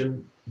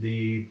question.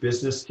 The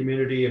business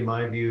community, in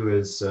my view,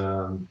 is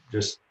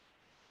just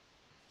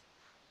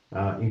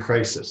in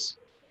crisis.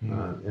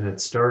 And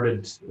it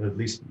started, at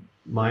least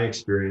my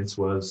experience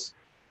was,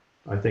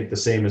 I think the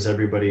same as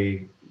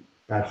everybody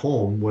at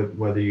home,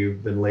 whether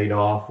you've been laid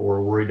off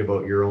or worried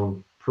about your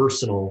own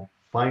personal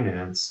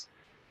finance.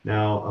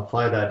 Now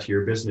apply that to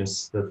your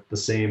business, the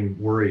same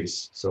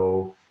worries.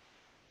 So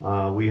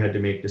we had to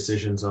make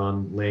decisions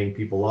on laying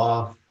people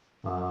off.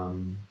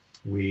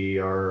 We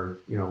were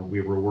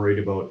worried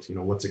about,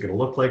 what's it going to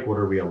look like? What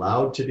are we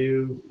allowed to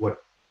do?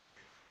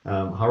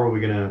 How are we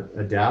going to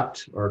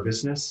adapt our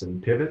business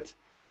and pivot?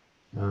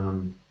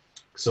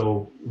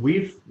 So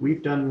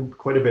we've done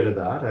quite a bit of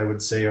that. I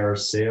would say our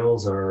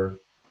sales are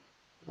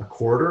a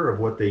quarter of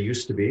what they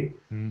used to be,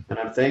 and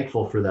I'm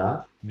thankful for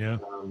that. Yeah.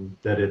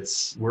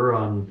 That we're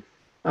on,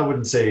 I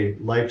wouldn't say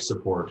life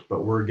support,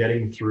 but we're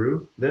getting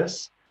through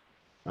this.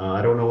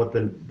 I don't know what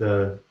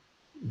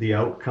the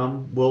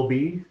outcome will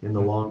be in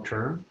the long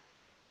term,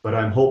 but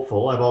I'm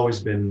hopeful. I've always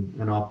been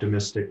an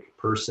optimistic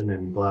person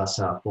and glass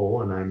half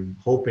full, and I'm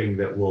hoping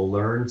that we'll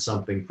learn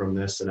something from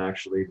this and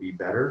actually be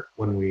better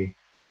when we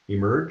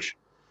emerge.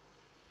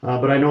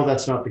 But I know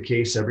that's not the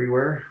case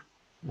everywhere.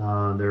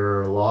 There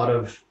are a lot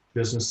of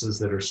businesses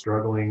that are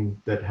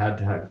struggling that had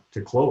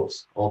to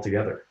close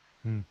altogether.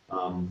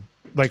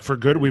 Like for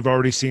good, we've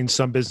already seen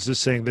some businesses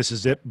saying this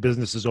is it,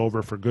 business is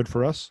over for good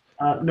for us.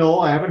 No,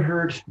 I haven't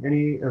heard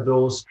any of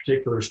those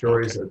particular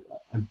stories,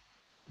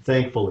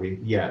 thankfully,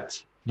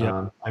 yet.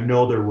 Yeah. I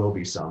know there will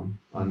be some.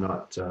 I'm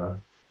not,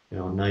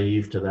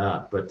 naive to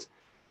that, but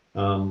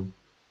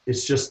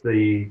it's just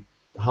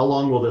how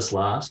long will this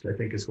last? I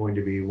think is going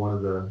to be one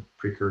of the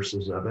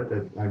precursors of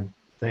it. I'm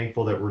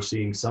thankful that we're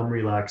seeing some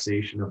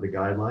relaxation of the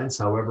guidelines.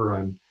 However,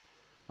 I'm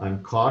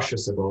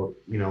cautious about,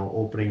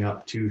 opening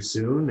up too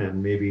soon,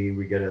 and maybe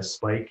we get a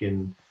spike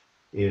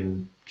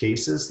in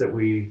cases that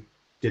we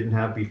didn't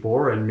have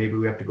before, and maybe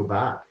we have to go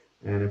back.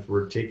 And if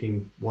we're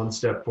taking one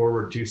step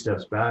forward, two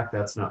steps back,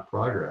 that's not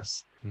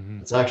progress.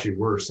 It's actually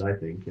worse, I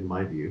think, in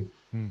my view.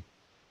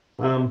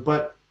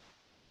 But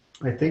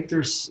I think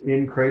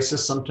in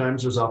crisis,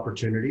 sometimes there's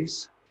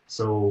opportunities.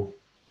 So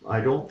I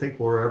don't think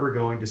we're ever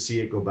going to see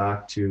it go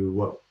back to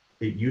what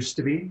it used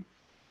to be.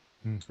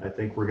 I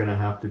think we're going to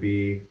have to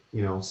be,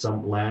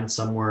 land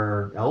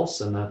somewhere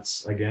else. And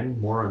that's, again,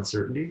 more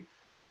uncertainty.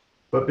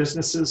 But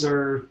businesses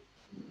are,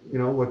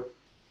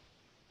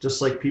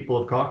 just like people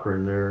of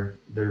Cochrane,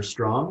 they're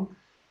strong,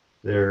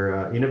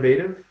 they're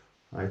innovative.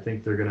 I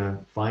think they're going to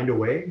find a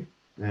way.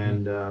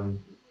 And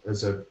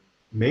as a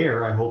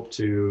mayor, I hope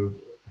to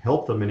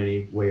help them in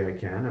any way I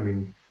can. I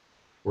mean,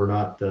 we're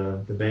not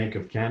the Bank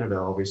of Canada,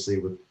 obviously,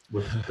 with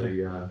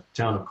the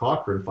town of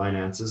Cochrane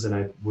finances, and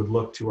I would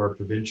look to our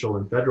provincial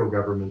and federal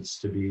governments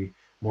to be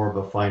more of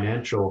a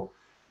financial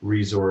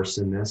resource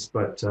in this.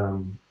 But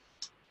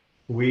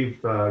we've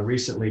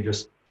recently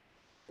just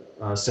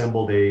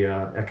assembled a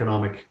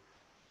economic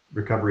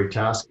recovery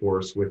task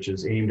force, which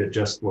is aimed at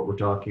just what we're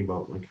talking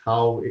about, like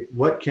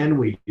what can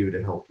we do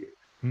to help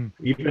you,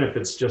 even if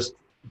it's just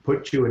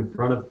put you in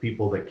front of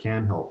people that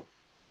can help,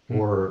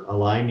 or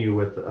align you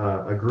with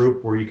a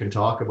group where you can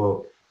talk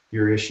about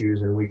your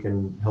issues and we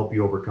can help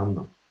you overcome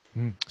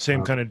them.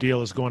 Same kind of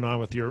deal is going on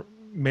with your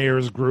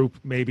mayor's group,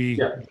 maybe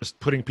just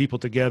putting people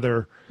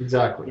together.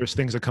 Exactly. There's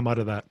things that come out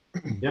of that.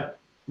 Yeah.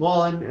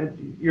 Well,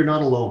 and you're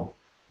not alone.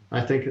 I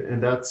think,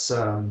 and that's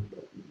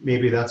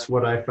maybe that's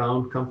what I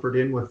found comfort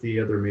in with the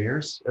other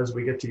mayors as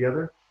we get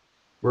together.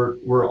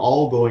 We're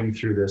all going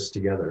through this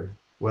together,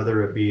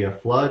 whether it be a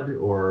flood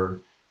or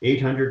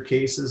 800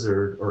 cases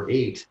or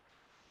 8.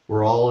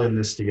 We're all in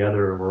this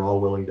together, and we're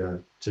all willing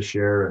to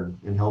share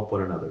and help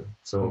one another.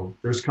 So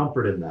there's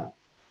comfort in that.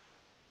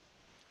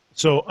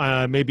 So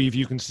maybe if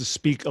you can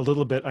speak a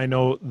little bit, I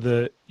know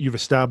that you've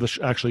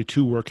established actually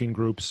 2 working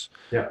groups.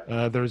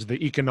 Yeah. There's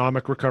the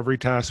Economic Recovery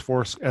Task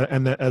Force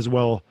and as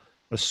well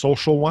a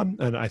social one.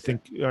 And I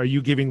think, are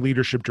you giving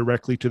leadership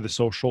directly to the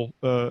social,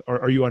 or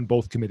are you on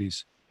both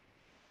committees?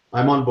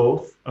 I'm on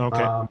both.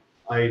 Okay.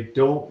 I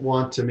don't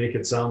want to make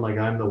it sound like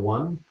I'm the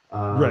one.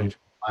 Right.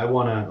 I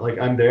want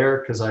to, I'm there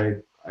because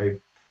and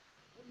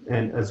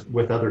as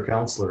with other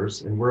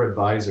counselors, and we're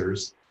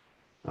advisors,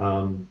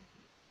 and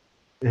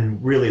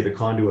really the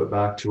conduit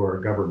back to our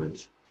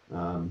government.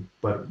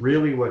 But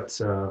really what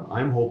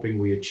I'm hoping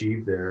we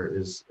achieve there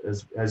is,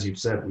 as you've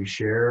said, we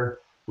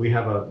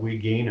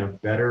gain a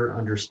better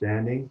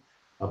understanding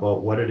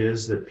about what it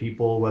is that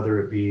people, whether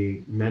it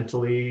be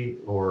mentally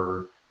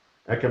or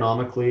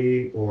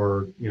economically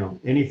or,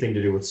 anything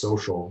to do with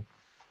social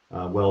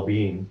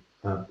well-being,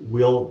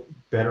 will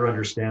better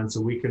understand, so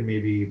we can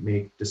maybe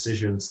make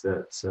decisions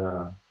that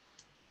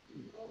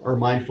are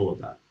mindful of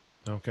that.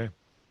 Okay.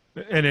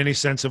 And any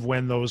sense of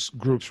when those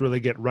groups really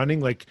get running,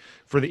 like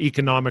for the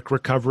economic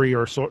recovery,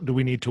 or so, do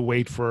we need to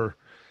wait for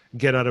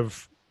get out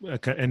of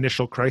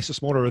initial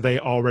crisis mode, or are they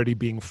already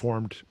being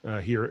formed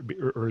here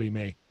early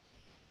May?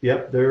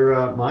 Yep.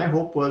 They're, my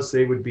hope was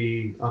they would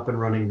be up and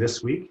running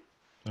this week.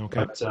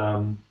 Okay. But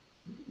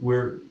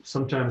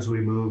sometimes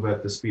we move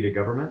at the speed of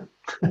government,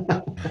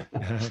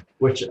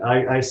 which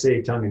I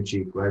say tongue in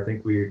cheek. I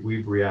think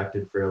we've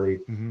reacted fairly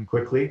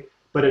quickly,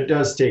 but it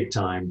does take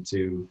time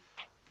to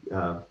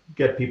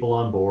get people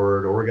on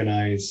board,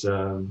 organize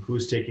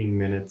who's taking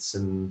minutes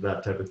and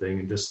that type of thing,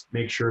 and just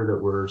make sure that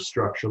we're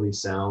structurally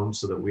sound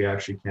so that we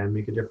actually can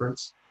make a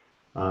difference.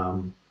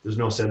 There's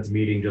no sense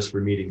meeting just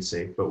for meeting's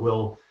sake, but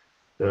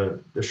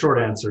the short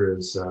answer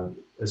is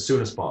as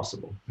soon as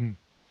possible.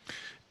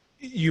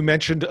 You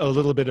mentioned a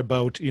little bit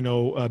about,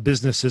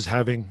 businesses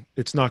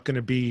it's not going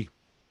to be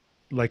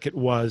like it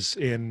was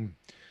in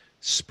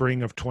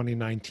spring of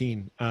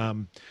 2019.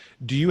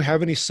 Do you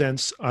have any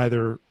sense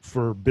either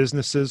for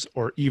businesses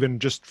or even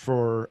just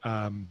for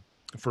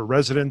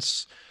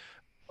residents,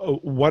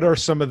 what are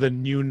some of the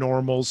new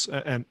normals?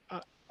 And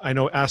I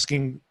know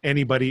asking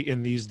anybody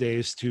in these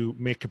days to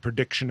make a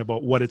prediction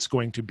about what it's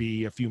going to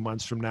be a few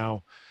months from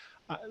now,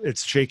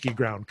 it's shaky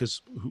ground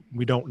because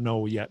we don't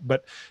know yet.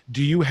 But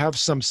do you have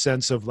some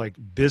sense of, like,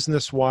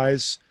 business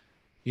wise,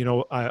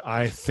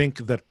 I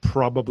think that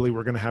probably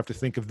we're going to have to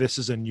think of this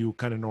as a new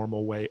kind of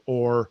normal way,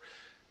 or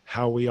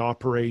how we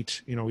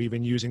operate,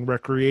 even using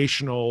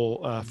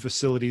recreational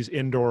facilities,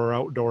 indoor or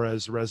outdoor,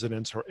 as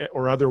residents,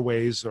 or other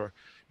ways? Or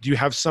do you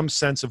have some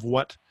sense of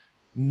what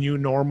new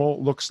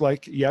normal looks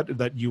like yet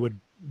that you would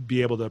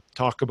be able to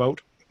talk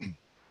about?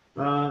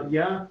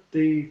 Yeah,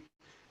 the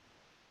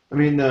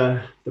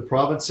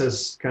province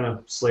has kind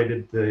of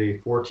slated the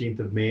 14th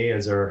of May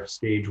as our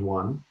stage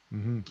one.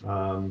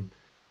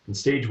 And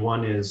stage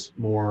one is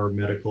more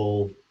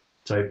medical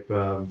type,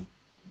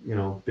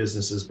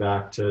 businesses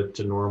back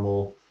to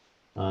normal.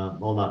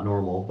 Well, not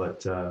normal,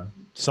 but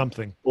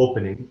something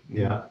opening.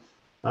 Yeah.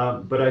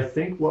 But I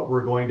think what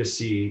we're going to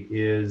see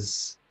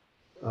is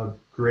a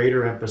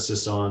greater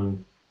emphasis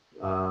on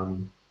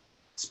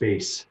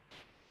space.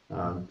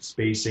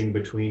 Spacing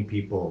between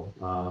people,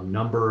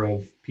 number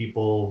of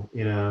people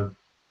in a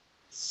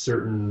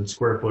certain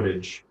square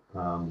footage.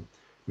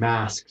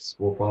 Masks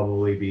will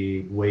probably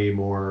be way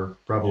more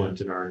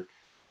prevalent in our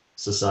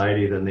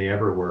society than they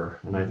ever were.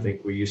 And I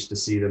think we used to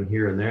see them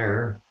here and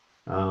there,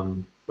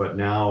 but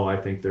now I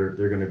think they're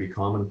going to be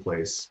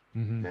commonplace.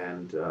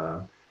 And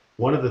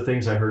one of the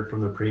things I heard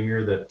from the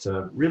Premier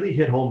that really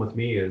hit home with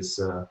me is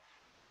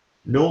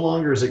no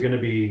longer is it going to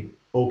be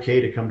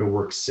okay to come to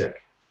work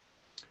sick.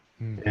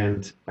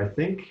 And I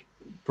think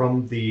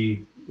from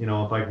the,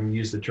 if I can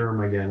use the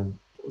term again,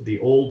 the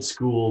old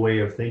school way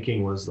of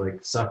thinking was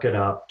like, suck it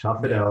up,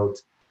 tough it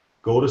out,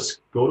 go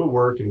to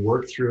work and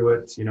work through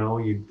it.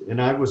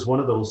 And I was one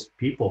of those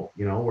people,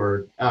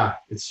 where,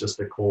 it's just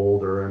a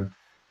cold or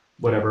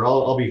whatever,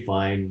 I'll be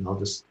fine. I'll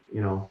just,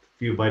 a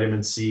few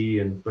vitamin C.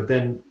 But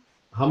then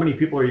how many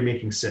people are you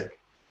making sick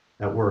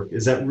at work?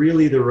 Is that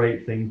really the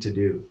right thing to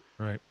do?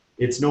 Right.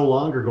 It's no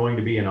longer going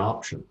to be an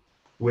option,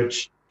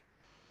 which,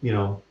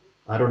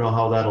 I don't know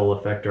how that'll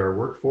affect our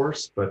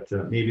workforce, but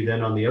maybe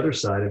then on the other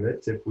side of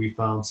it, if we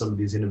found some of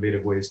these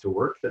innovative ways to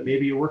work, that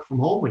maybe you work from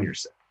home when you're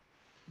sick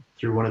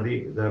through one of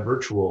the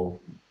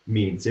virtual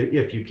means,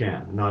 if you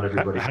can. Not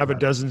everybody have a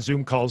dozen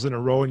Zoom calls in a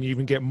row and you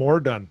even get more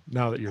done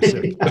now that you're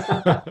sick.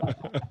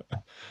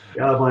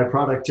 Yeah, my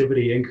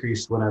productivity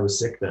increased when I was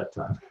sick that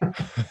time.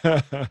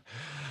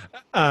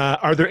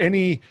 Are there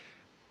any,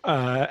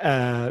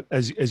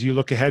 as you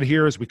look ahead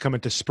here, as we come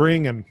into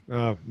spring and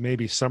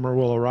maybe summer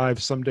will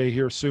arrive someday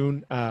here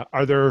soon,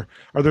 are there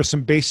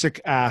some basic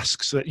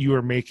asks that you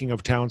are making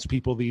of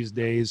townspeople these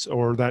days,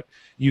 or that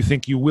you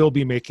think you will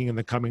be making in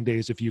the coming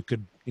days? If you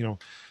could,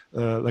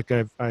 like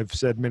I've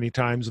said many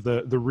times,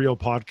 the Real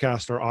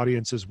podcast, our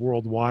audience is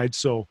worldwide.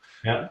 So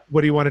yeah.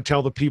 What do you want to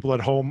tell the people at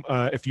home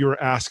if you're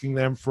asking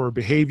them for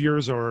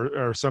behaviors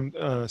or some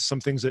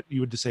things that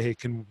you would just say, hey,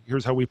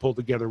 here's how we pull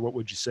together? What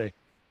would you say?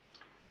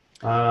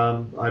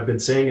 I've been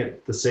saying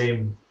it the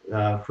same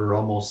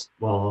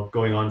for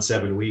going on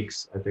 7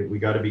 weeks. I think we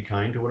got to be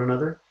kind to one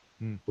another.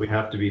 We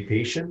have to be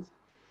patient.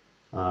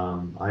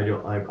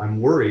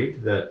 I'm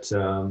worried that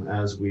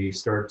as we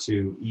start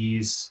to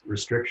ease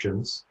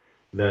restrictions,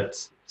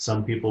 that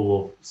some people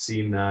will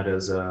see that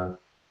as a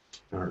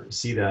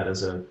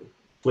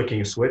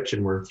flicking a switch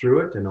and we're through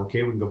it and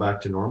okay, we can go back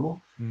to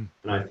normal. And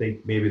I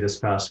think maybe this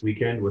past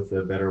weekend with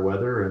the better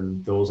weather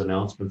and those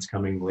announcements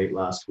coming late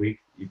last week,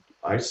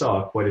 I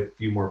saw quite a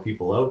few more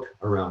people out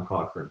around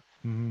Cochrane.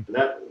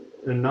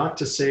 And not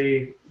to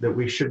say that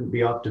we shouldn't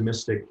be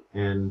optimistic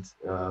and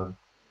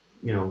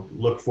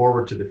look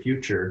forward to the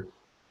future.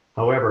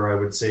 However, I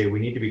would say we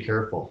need to be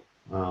careful.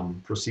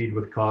 Proceed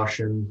with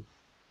caution.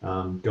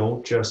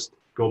 Don't just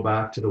go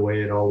back to the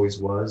way it always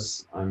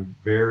was. I'm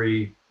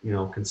very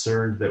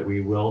concerned that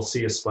we will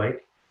see a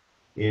spike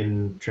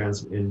in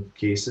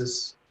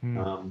cases.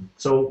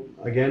 So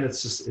again,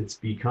 it's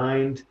be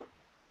kind,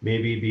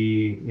 maybe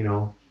be,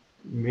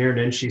 Mayor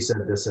Nenshi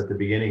said this at the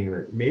beginning,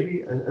 that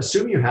maybe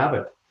assume you have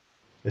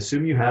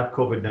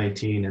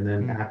COVID-19 and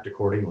then act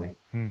accordingly.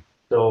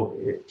 So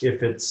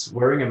if it's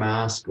wearing a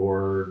mask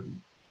or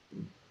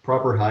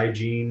proper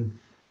hygiene,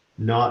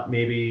 not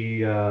maybe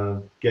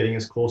getting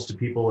as close to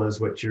people as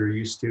what you're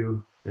used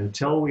to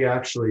until we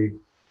actually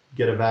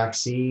get a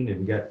vaccine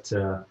and get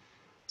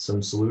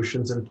some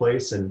solutions in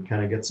place and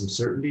kind of get some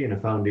certainty and a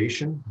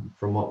foundation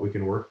from what we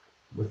can work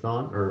with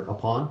on or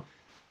upon.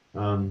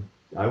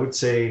 I would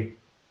say,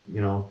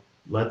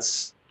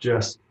 let's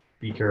just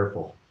be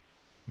careful.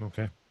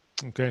 Okay.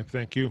 Okay.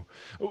 Thank you.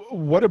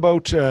 What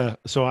about,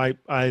 so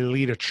I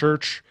lead a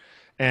church,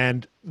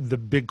 and the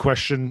big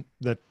question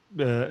that,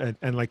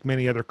 and like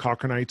many other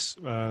Cochranites,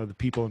 the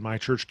people in my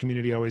church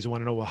community always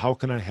want to know, well, how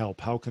can I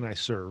help? How can I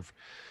serve?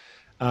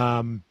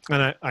 And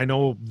I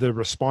know the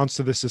response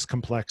to this is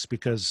complex,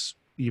 because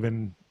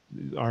even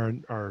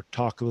our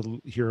talk a little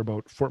here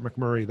about Fort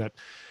McMurray, that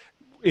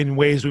in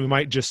ways we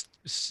might just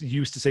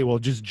used to say, well,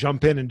 just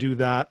jump in and do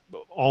that.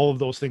 All of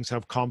those things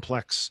have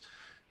complex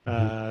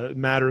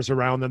matters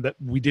around them that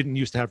we didn't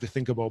used to have to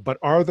think about. But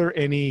are there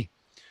any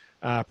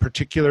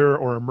particular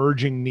or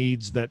emerging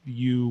needs that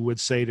you would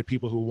say to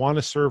people who want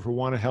to serve, who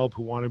want to help,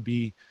 who want to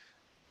be,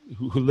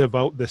 who live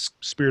out this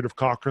spirit of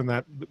Cochrane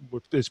that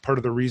is part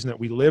of the reason that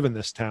we live in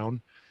this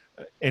town?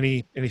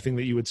 Anything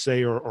that you would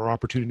say, or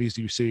opportunities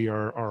you see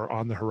are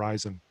on the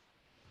horizon?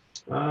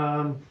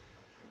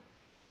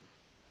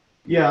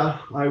 Yeah,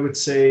 I would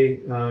say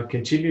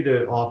continue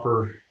to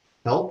offer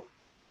help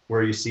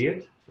where you see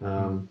it.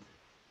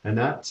 And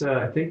that,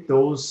 I think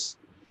those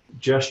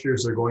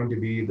gestures are going to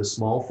be the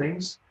small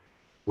things,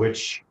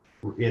 which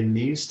in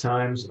these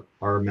times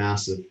are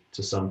massive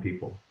to some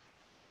people.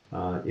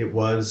 It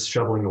was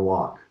shoveling a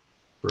walk,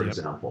 for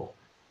example.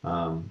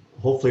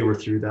 Hopefully we're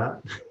through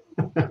that.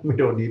 We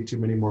don't need too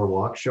many more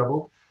walks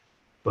shoveled.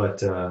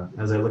 But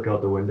as I look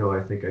out the window,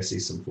 I think I see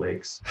some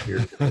flakes here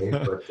today.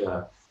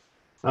 But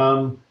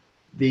and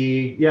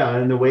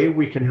the way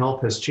we can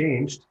help has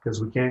changed,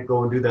 because we can't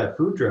go and do that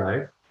food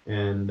drive.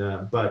 And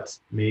but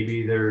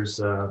maybe there's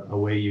a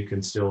way you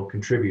can still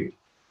contribute.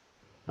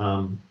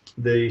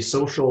 The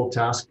social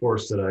task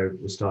force that I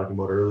was talking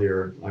about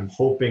earlier, I'm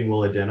hoping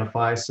will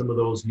identify some of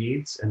those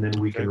needs, and then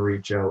we can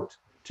reach out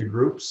to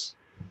groups.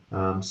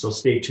 So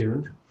stay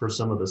tuned for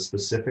some of the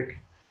specific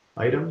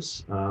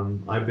items.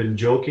 I've been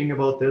joking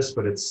about this,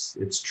 but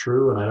it's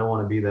true, and I don't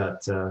want to be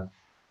that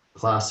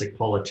classic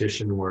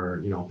politician where,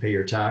 pay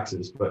your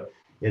taxes. But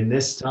in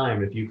this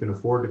time, if you can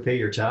afford to pay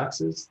your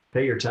taxes,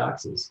 pay your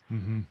taxes.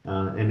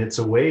 And it's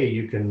a way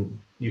you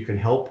can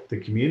help the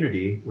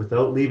community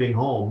without leaving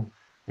home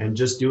and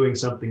just doing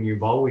something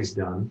you've always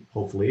done,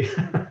 hopefully.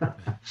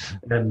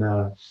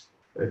 And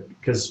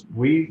because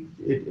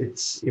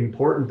it's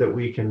important that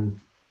we can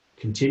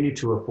continue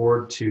to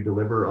afford to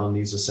deliver on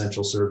these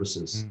essential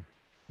services.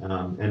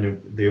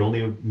 And the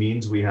only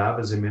means we have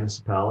as a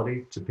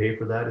municipality to pay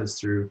for that is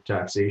through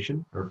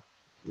taxation, or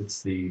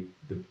it's the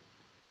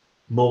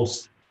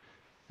most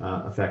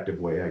effective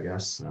way, I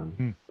guess.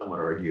 Some would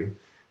argue.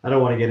 I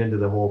don't want to get into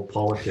the whole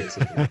politics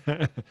of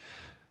it.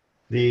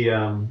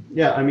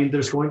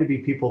 There's going to be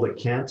people that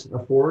can't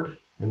afford,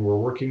 and we're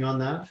working on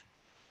that.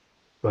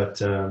 But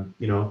to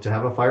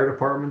have a fire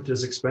department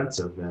is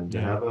expensive, and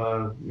to have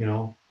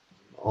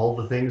all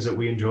the things that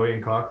we enjoy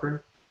in Cochrane,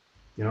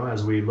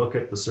 as we look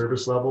at the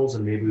service levels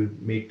and maybe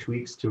make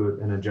tweaks to it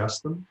and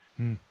adjust them,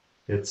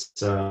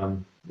 it's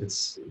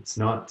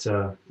not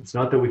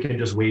that we can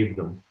just waive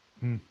them.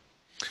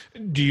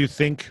 Do you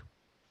think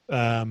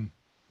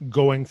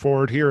going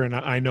forward here, and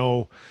I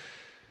know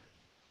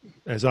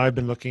as I've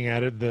been looking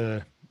at it,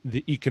 the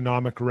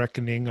economic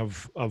reckoning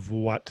of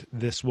what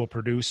this will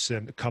produce,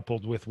 and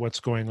coupled with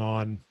what's going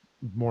on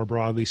more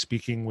broadly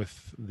speaking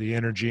with the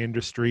energy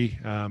industry,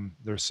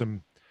 there's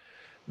some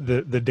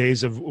the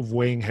days of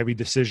weighing heavy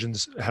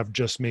decisions have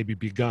just maybe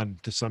begun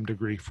to some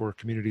degree for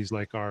communities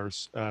like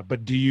ours.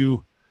 But do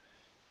you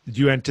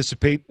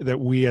anticipate that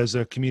we as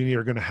a community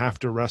are going to have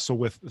to wrestle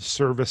with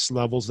service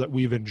levels that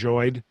we've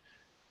enjoyed,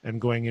 and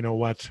going,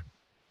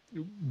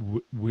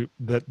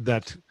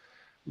 that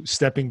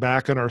stepping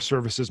back on our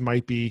services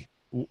might be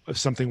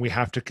something we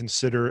have to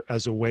consider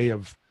as a way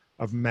of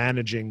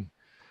managing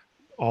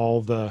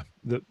all the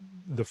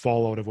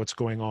fallout of what's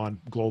going on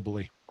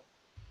globally?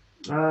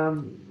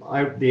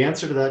 The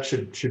answer to that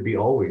should be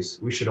always.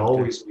 We should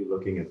always be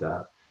looking at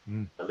that.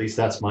 At least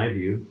that's my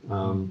view.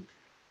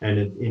 And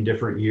in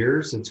different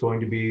years, it's going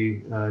to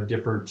be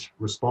different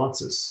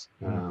responses.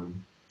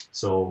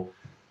 So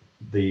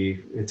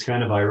it's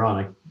kind of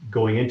ironic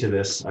going into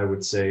this. I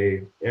would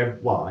say,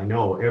 I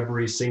know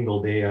every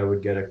single day I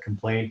would get a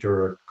complaint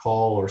or a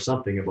call or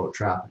something about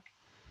traffic.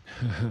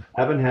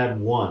 Haven't had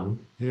one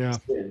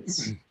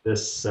since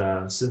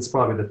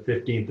probably the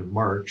 15th of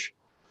March.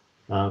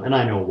 And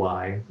I know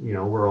why.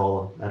 We're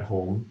all at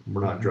home.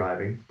 We're not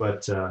driving,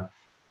 but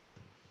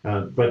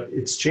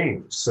it's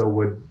changed. So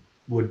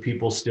would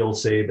people still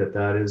say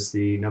that is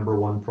the number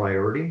one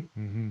priority?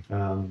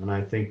 And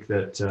I think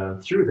that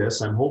through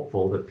this, I'm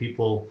hopeful that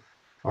people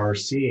are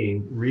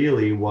seeing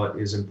really what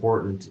is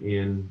important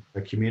in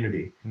a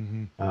community: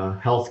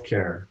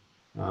 healthcare,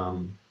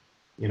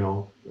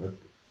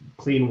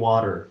 clean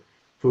water,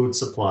 food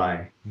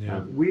supply.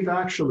 We've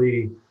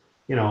actually,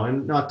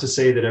 and not to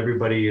say that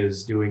everybody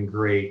is doing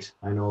great.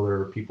 I know there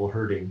are people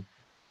hurting,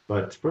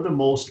 but for the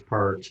most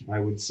part, I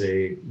would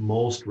say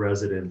most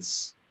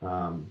residents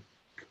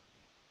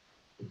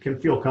can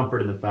feel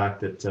comfort in the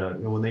fact that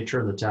when they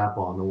turn the tap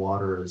on, the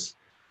water is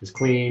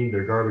clean,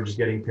 their garbage is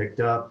getting picked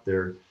up,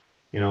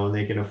 and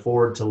they can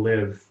afford to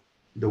live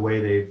the way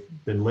they've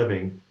been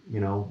living,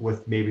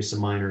 with maybe some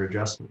minor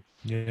adjustments.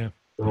 Yeah.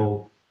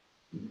 So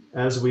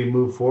as we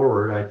move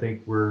forward, I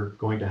think we're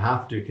going to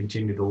have to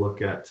continue to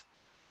look at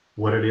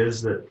what it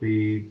is that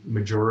the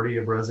majority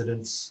of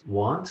residents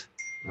want,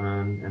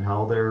 and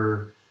how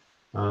they're,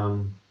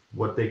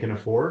 what they can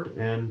afford,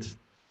 and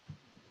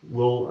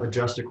we'll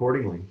adjust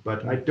accordingly.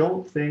 But I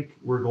don't think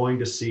we're going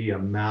to see a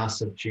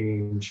massive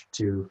change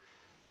to,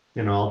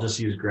 I'll just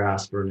use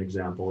grass for an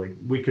example. Like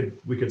we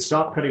could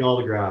stop cutting all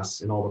the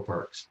grass in all the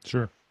parks.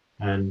 Sure.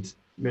 And,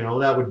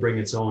 that would bring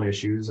its own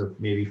issues of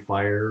maybe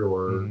fire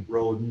or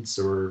rodents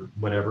or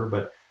whatever.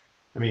 But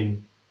I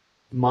mean,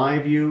 my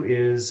view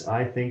is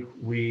I think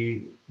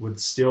we would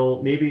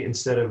still, maybe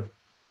instead of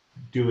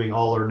doing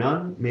all or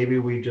none, maybe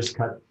we just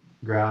cut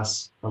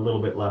grass a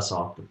little bit less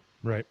often.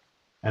 Right.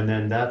 And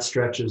then that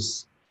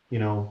stretches,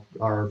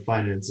 our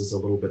finances a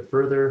little bit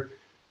further.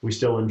 We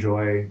still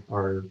enjoy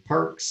our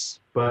parks,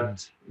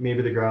 but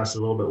maybe the grass is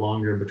a little bit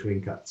longer in between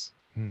cuts.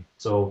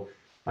 So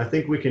I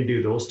think we can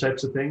do those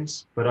types of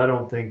things, but I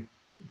don't think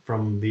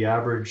from the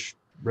average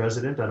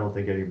resident, I don't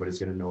think anybody's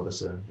going to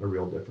notice a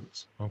real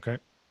difference. Okay.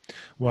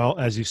 Well,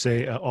 as you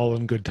say, all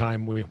in good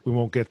time. We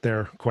won't get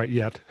there quite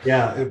yet.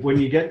 Yeah. When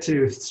you get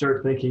to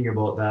start thinking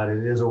about that,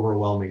 it is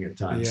overwhelming at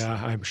times. Yeah,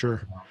 I'm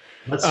sure.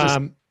 Let's just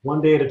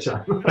one day at a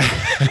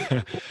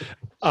time.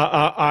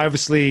 I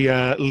obviously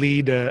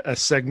lead a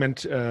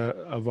segment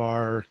of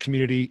our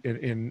community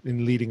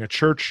in leading a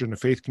church and a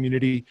faith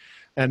community.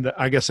 And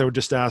I guess I would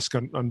just ask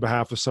on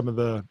behalf of some of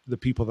the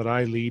people that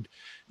I lead,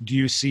 do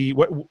you see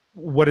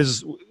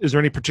is there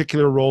any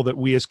particular role that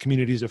we as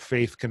communities of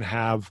faith can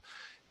have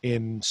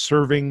in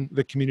serving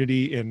the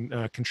community, in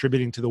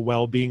contributing to the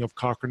well-being of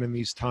Cochrane in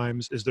these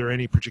times? Is there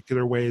any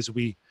particular ways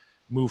we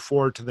move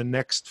forward to the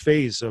next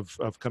phase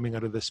of coming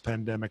out of this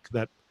pandemic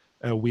that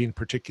we in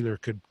particular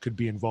could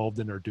be involved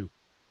in or do?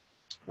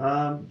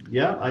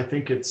 Yeah, I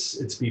think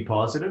it's be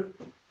positive.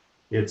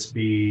 It's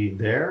be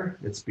there.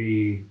 It's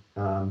be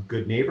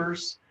good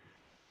neighbors.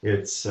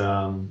 It's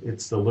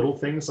the little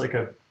things like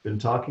I've been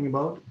talking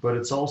about, but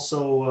it's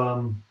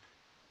also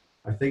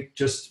I think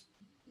just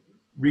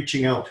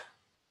reaching out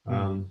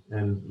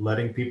and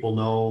letting people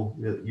know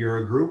that you're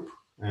a group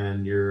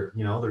and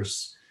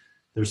there's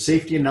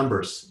safety in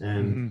numbers,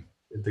 and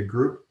the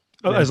group.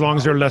 As long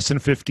as they're less than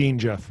 15,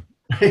 Jeff.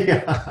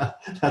 Yeah,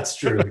 that's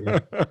true. Yeah.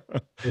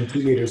 And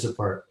 2 meters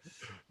apart.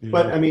 Yeah.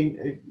 But I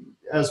mean,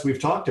 as we've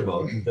talked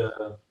about,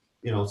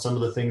 some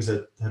of the things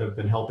that have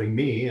been helping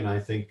me, and I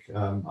think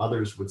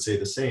others would say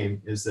the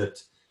same, is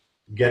that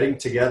getting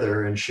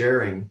together and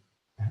sharing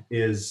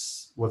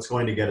is what's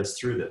going to get us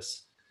through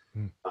this.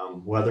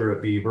 Whether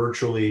it be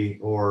virtually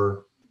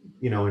or,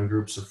 in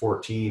groups of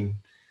 14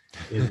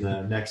 in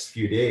the next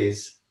few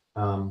days,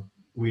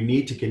 we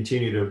need to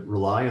continue to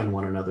rely on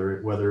one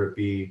another, whether it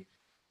be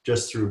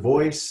just through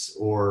voice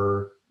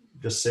or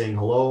just saying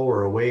hello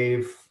or a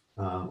wave,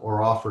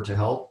 or offer to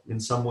help in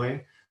some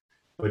way,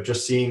 but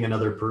just seeing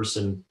another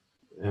person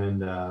and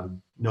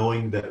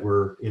knowing that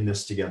we're in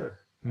this together.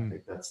 I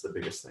think that's the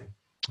biggest thing.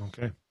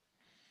 Okay.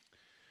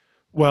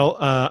 Well,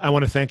 I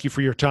want to thank you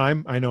for your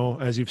time. I know,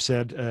 as you've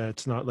said,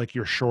 it's not like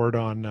you're short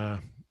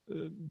on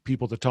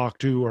people to talk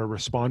to or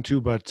respond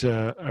to, but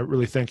I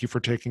really thank you for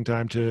taking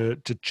time to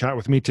chat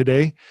with me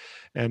today.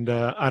 And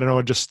I don't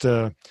know, just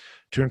to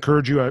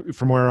encourage you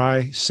from where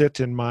I sit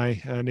in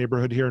my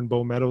neighborhood here in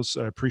Bow Meadows,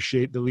 I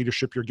appreciate the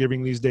leadership you're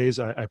giving these days.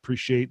 I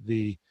appreciate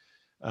the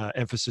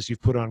emphasis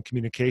you've put on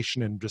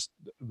communication, and just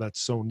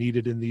that's so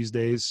needed in these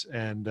days.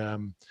 And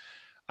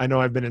I know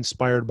I've been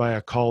inspired by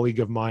a colleague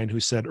of mine who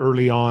said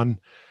early on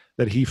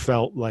that he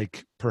felt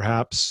like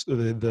perhaps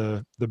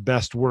the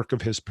best work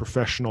of his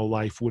professional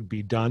life would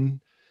be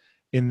done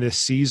in this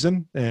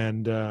season.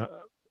 And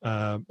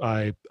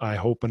I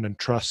hope and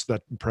trust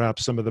that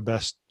perhaps some of the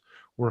best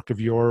work of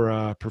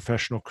your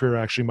professional career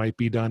actually might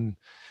be done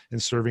in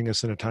serving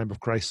us in a time of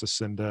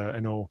crisis. And I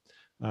know,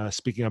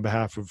 speaking on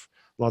behalf of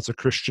lots of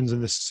Christians in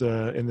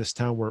this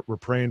town, we're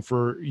praying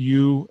for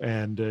you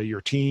and your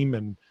team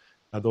and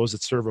those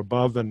that serve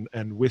above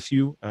and with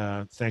you.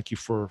 Thank you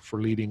for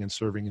leading and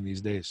serving in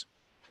these days.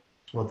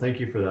 Well, thank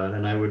you for that.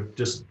 And I would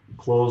just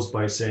close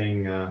by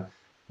saying,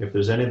 if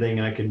there's anything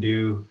I can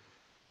do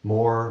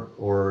more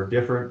or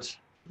different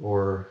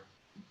or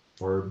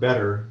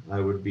better, I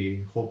would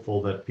be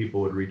hopeful that people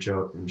would reach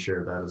out and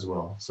share that as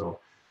well. So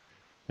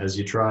as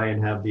you try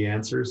and have the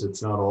answers,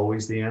 it's not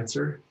always the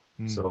answer.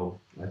 So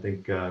I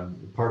think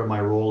part of my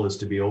role is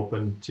to be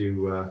open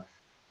to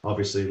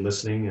obviously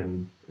listening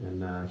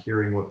and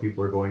hearing what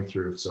people are going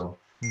through. So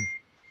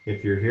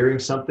if you're hearing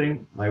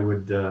something, I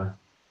would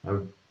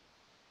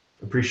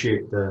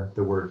appreciate the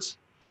words.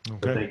 Okay.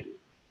 But thank you.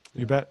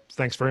 You bet.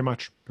 Thanks very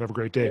much. Have a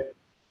great day.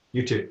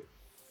 You too.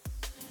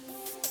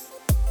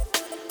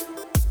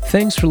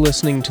 Thanks for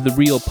listening to the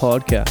Real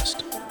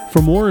Podcast.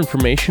 For more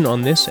information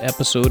on this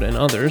episode and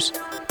others,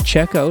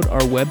 check out our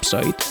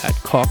website at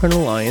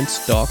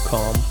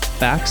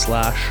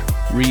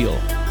cochranealliance.com/real.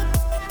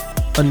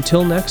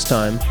 Until next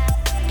time,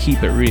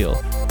 keep it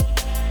real.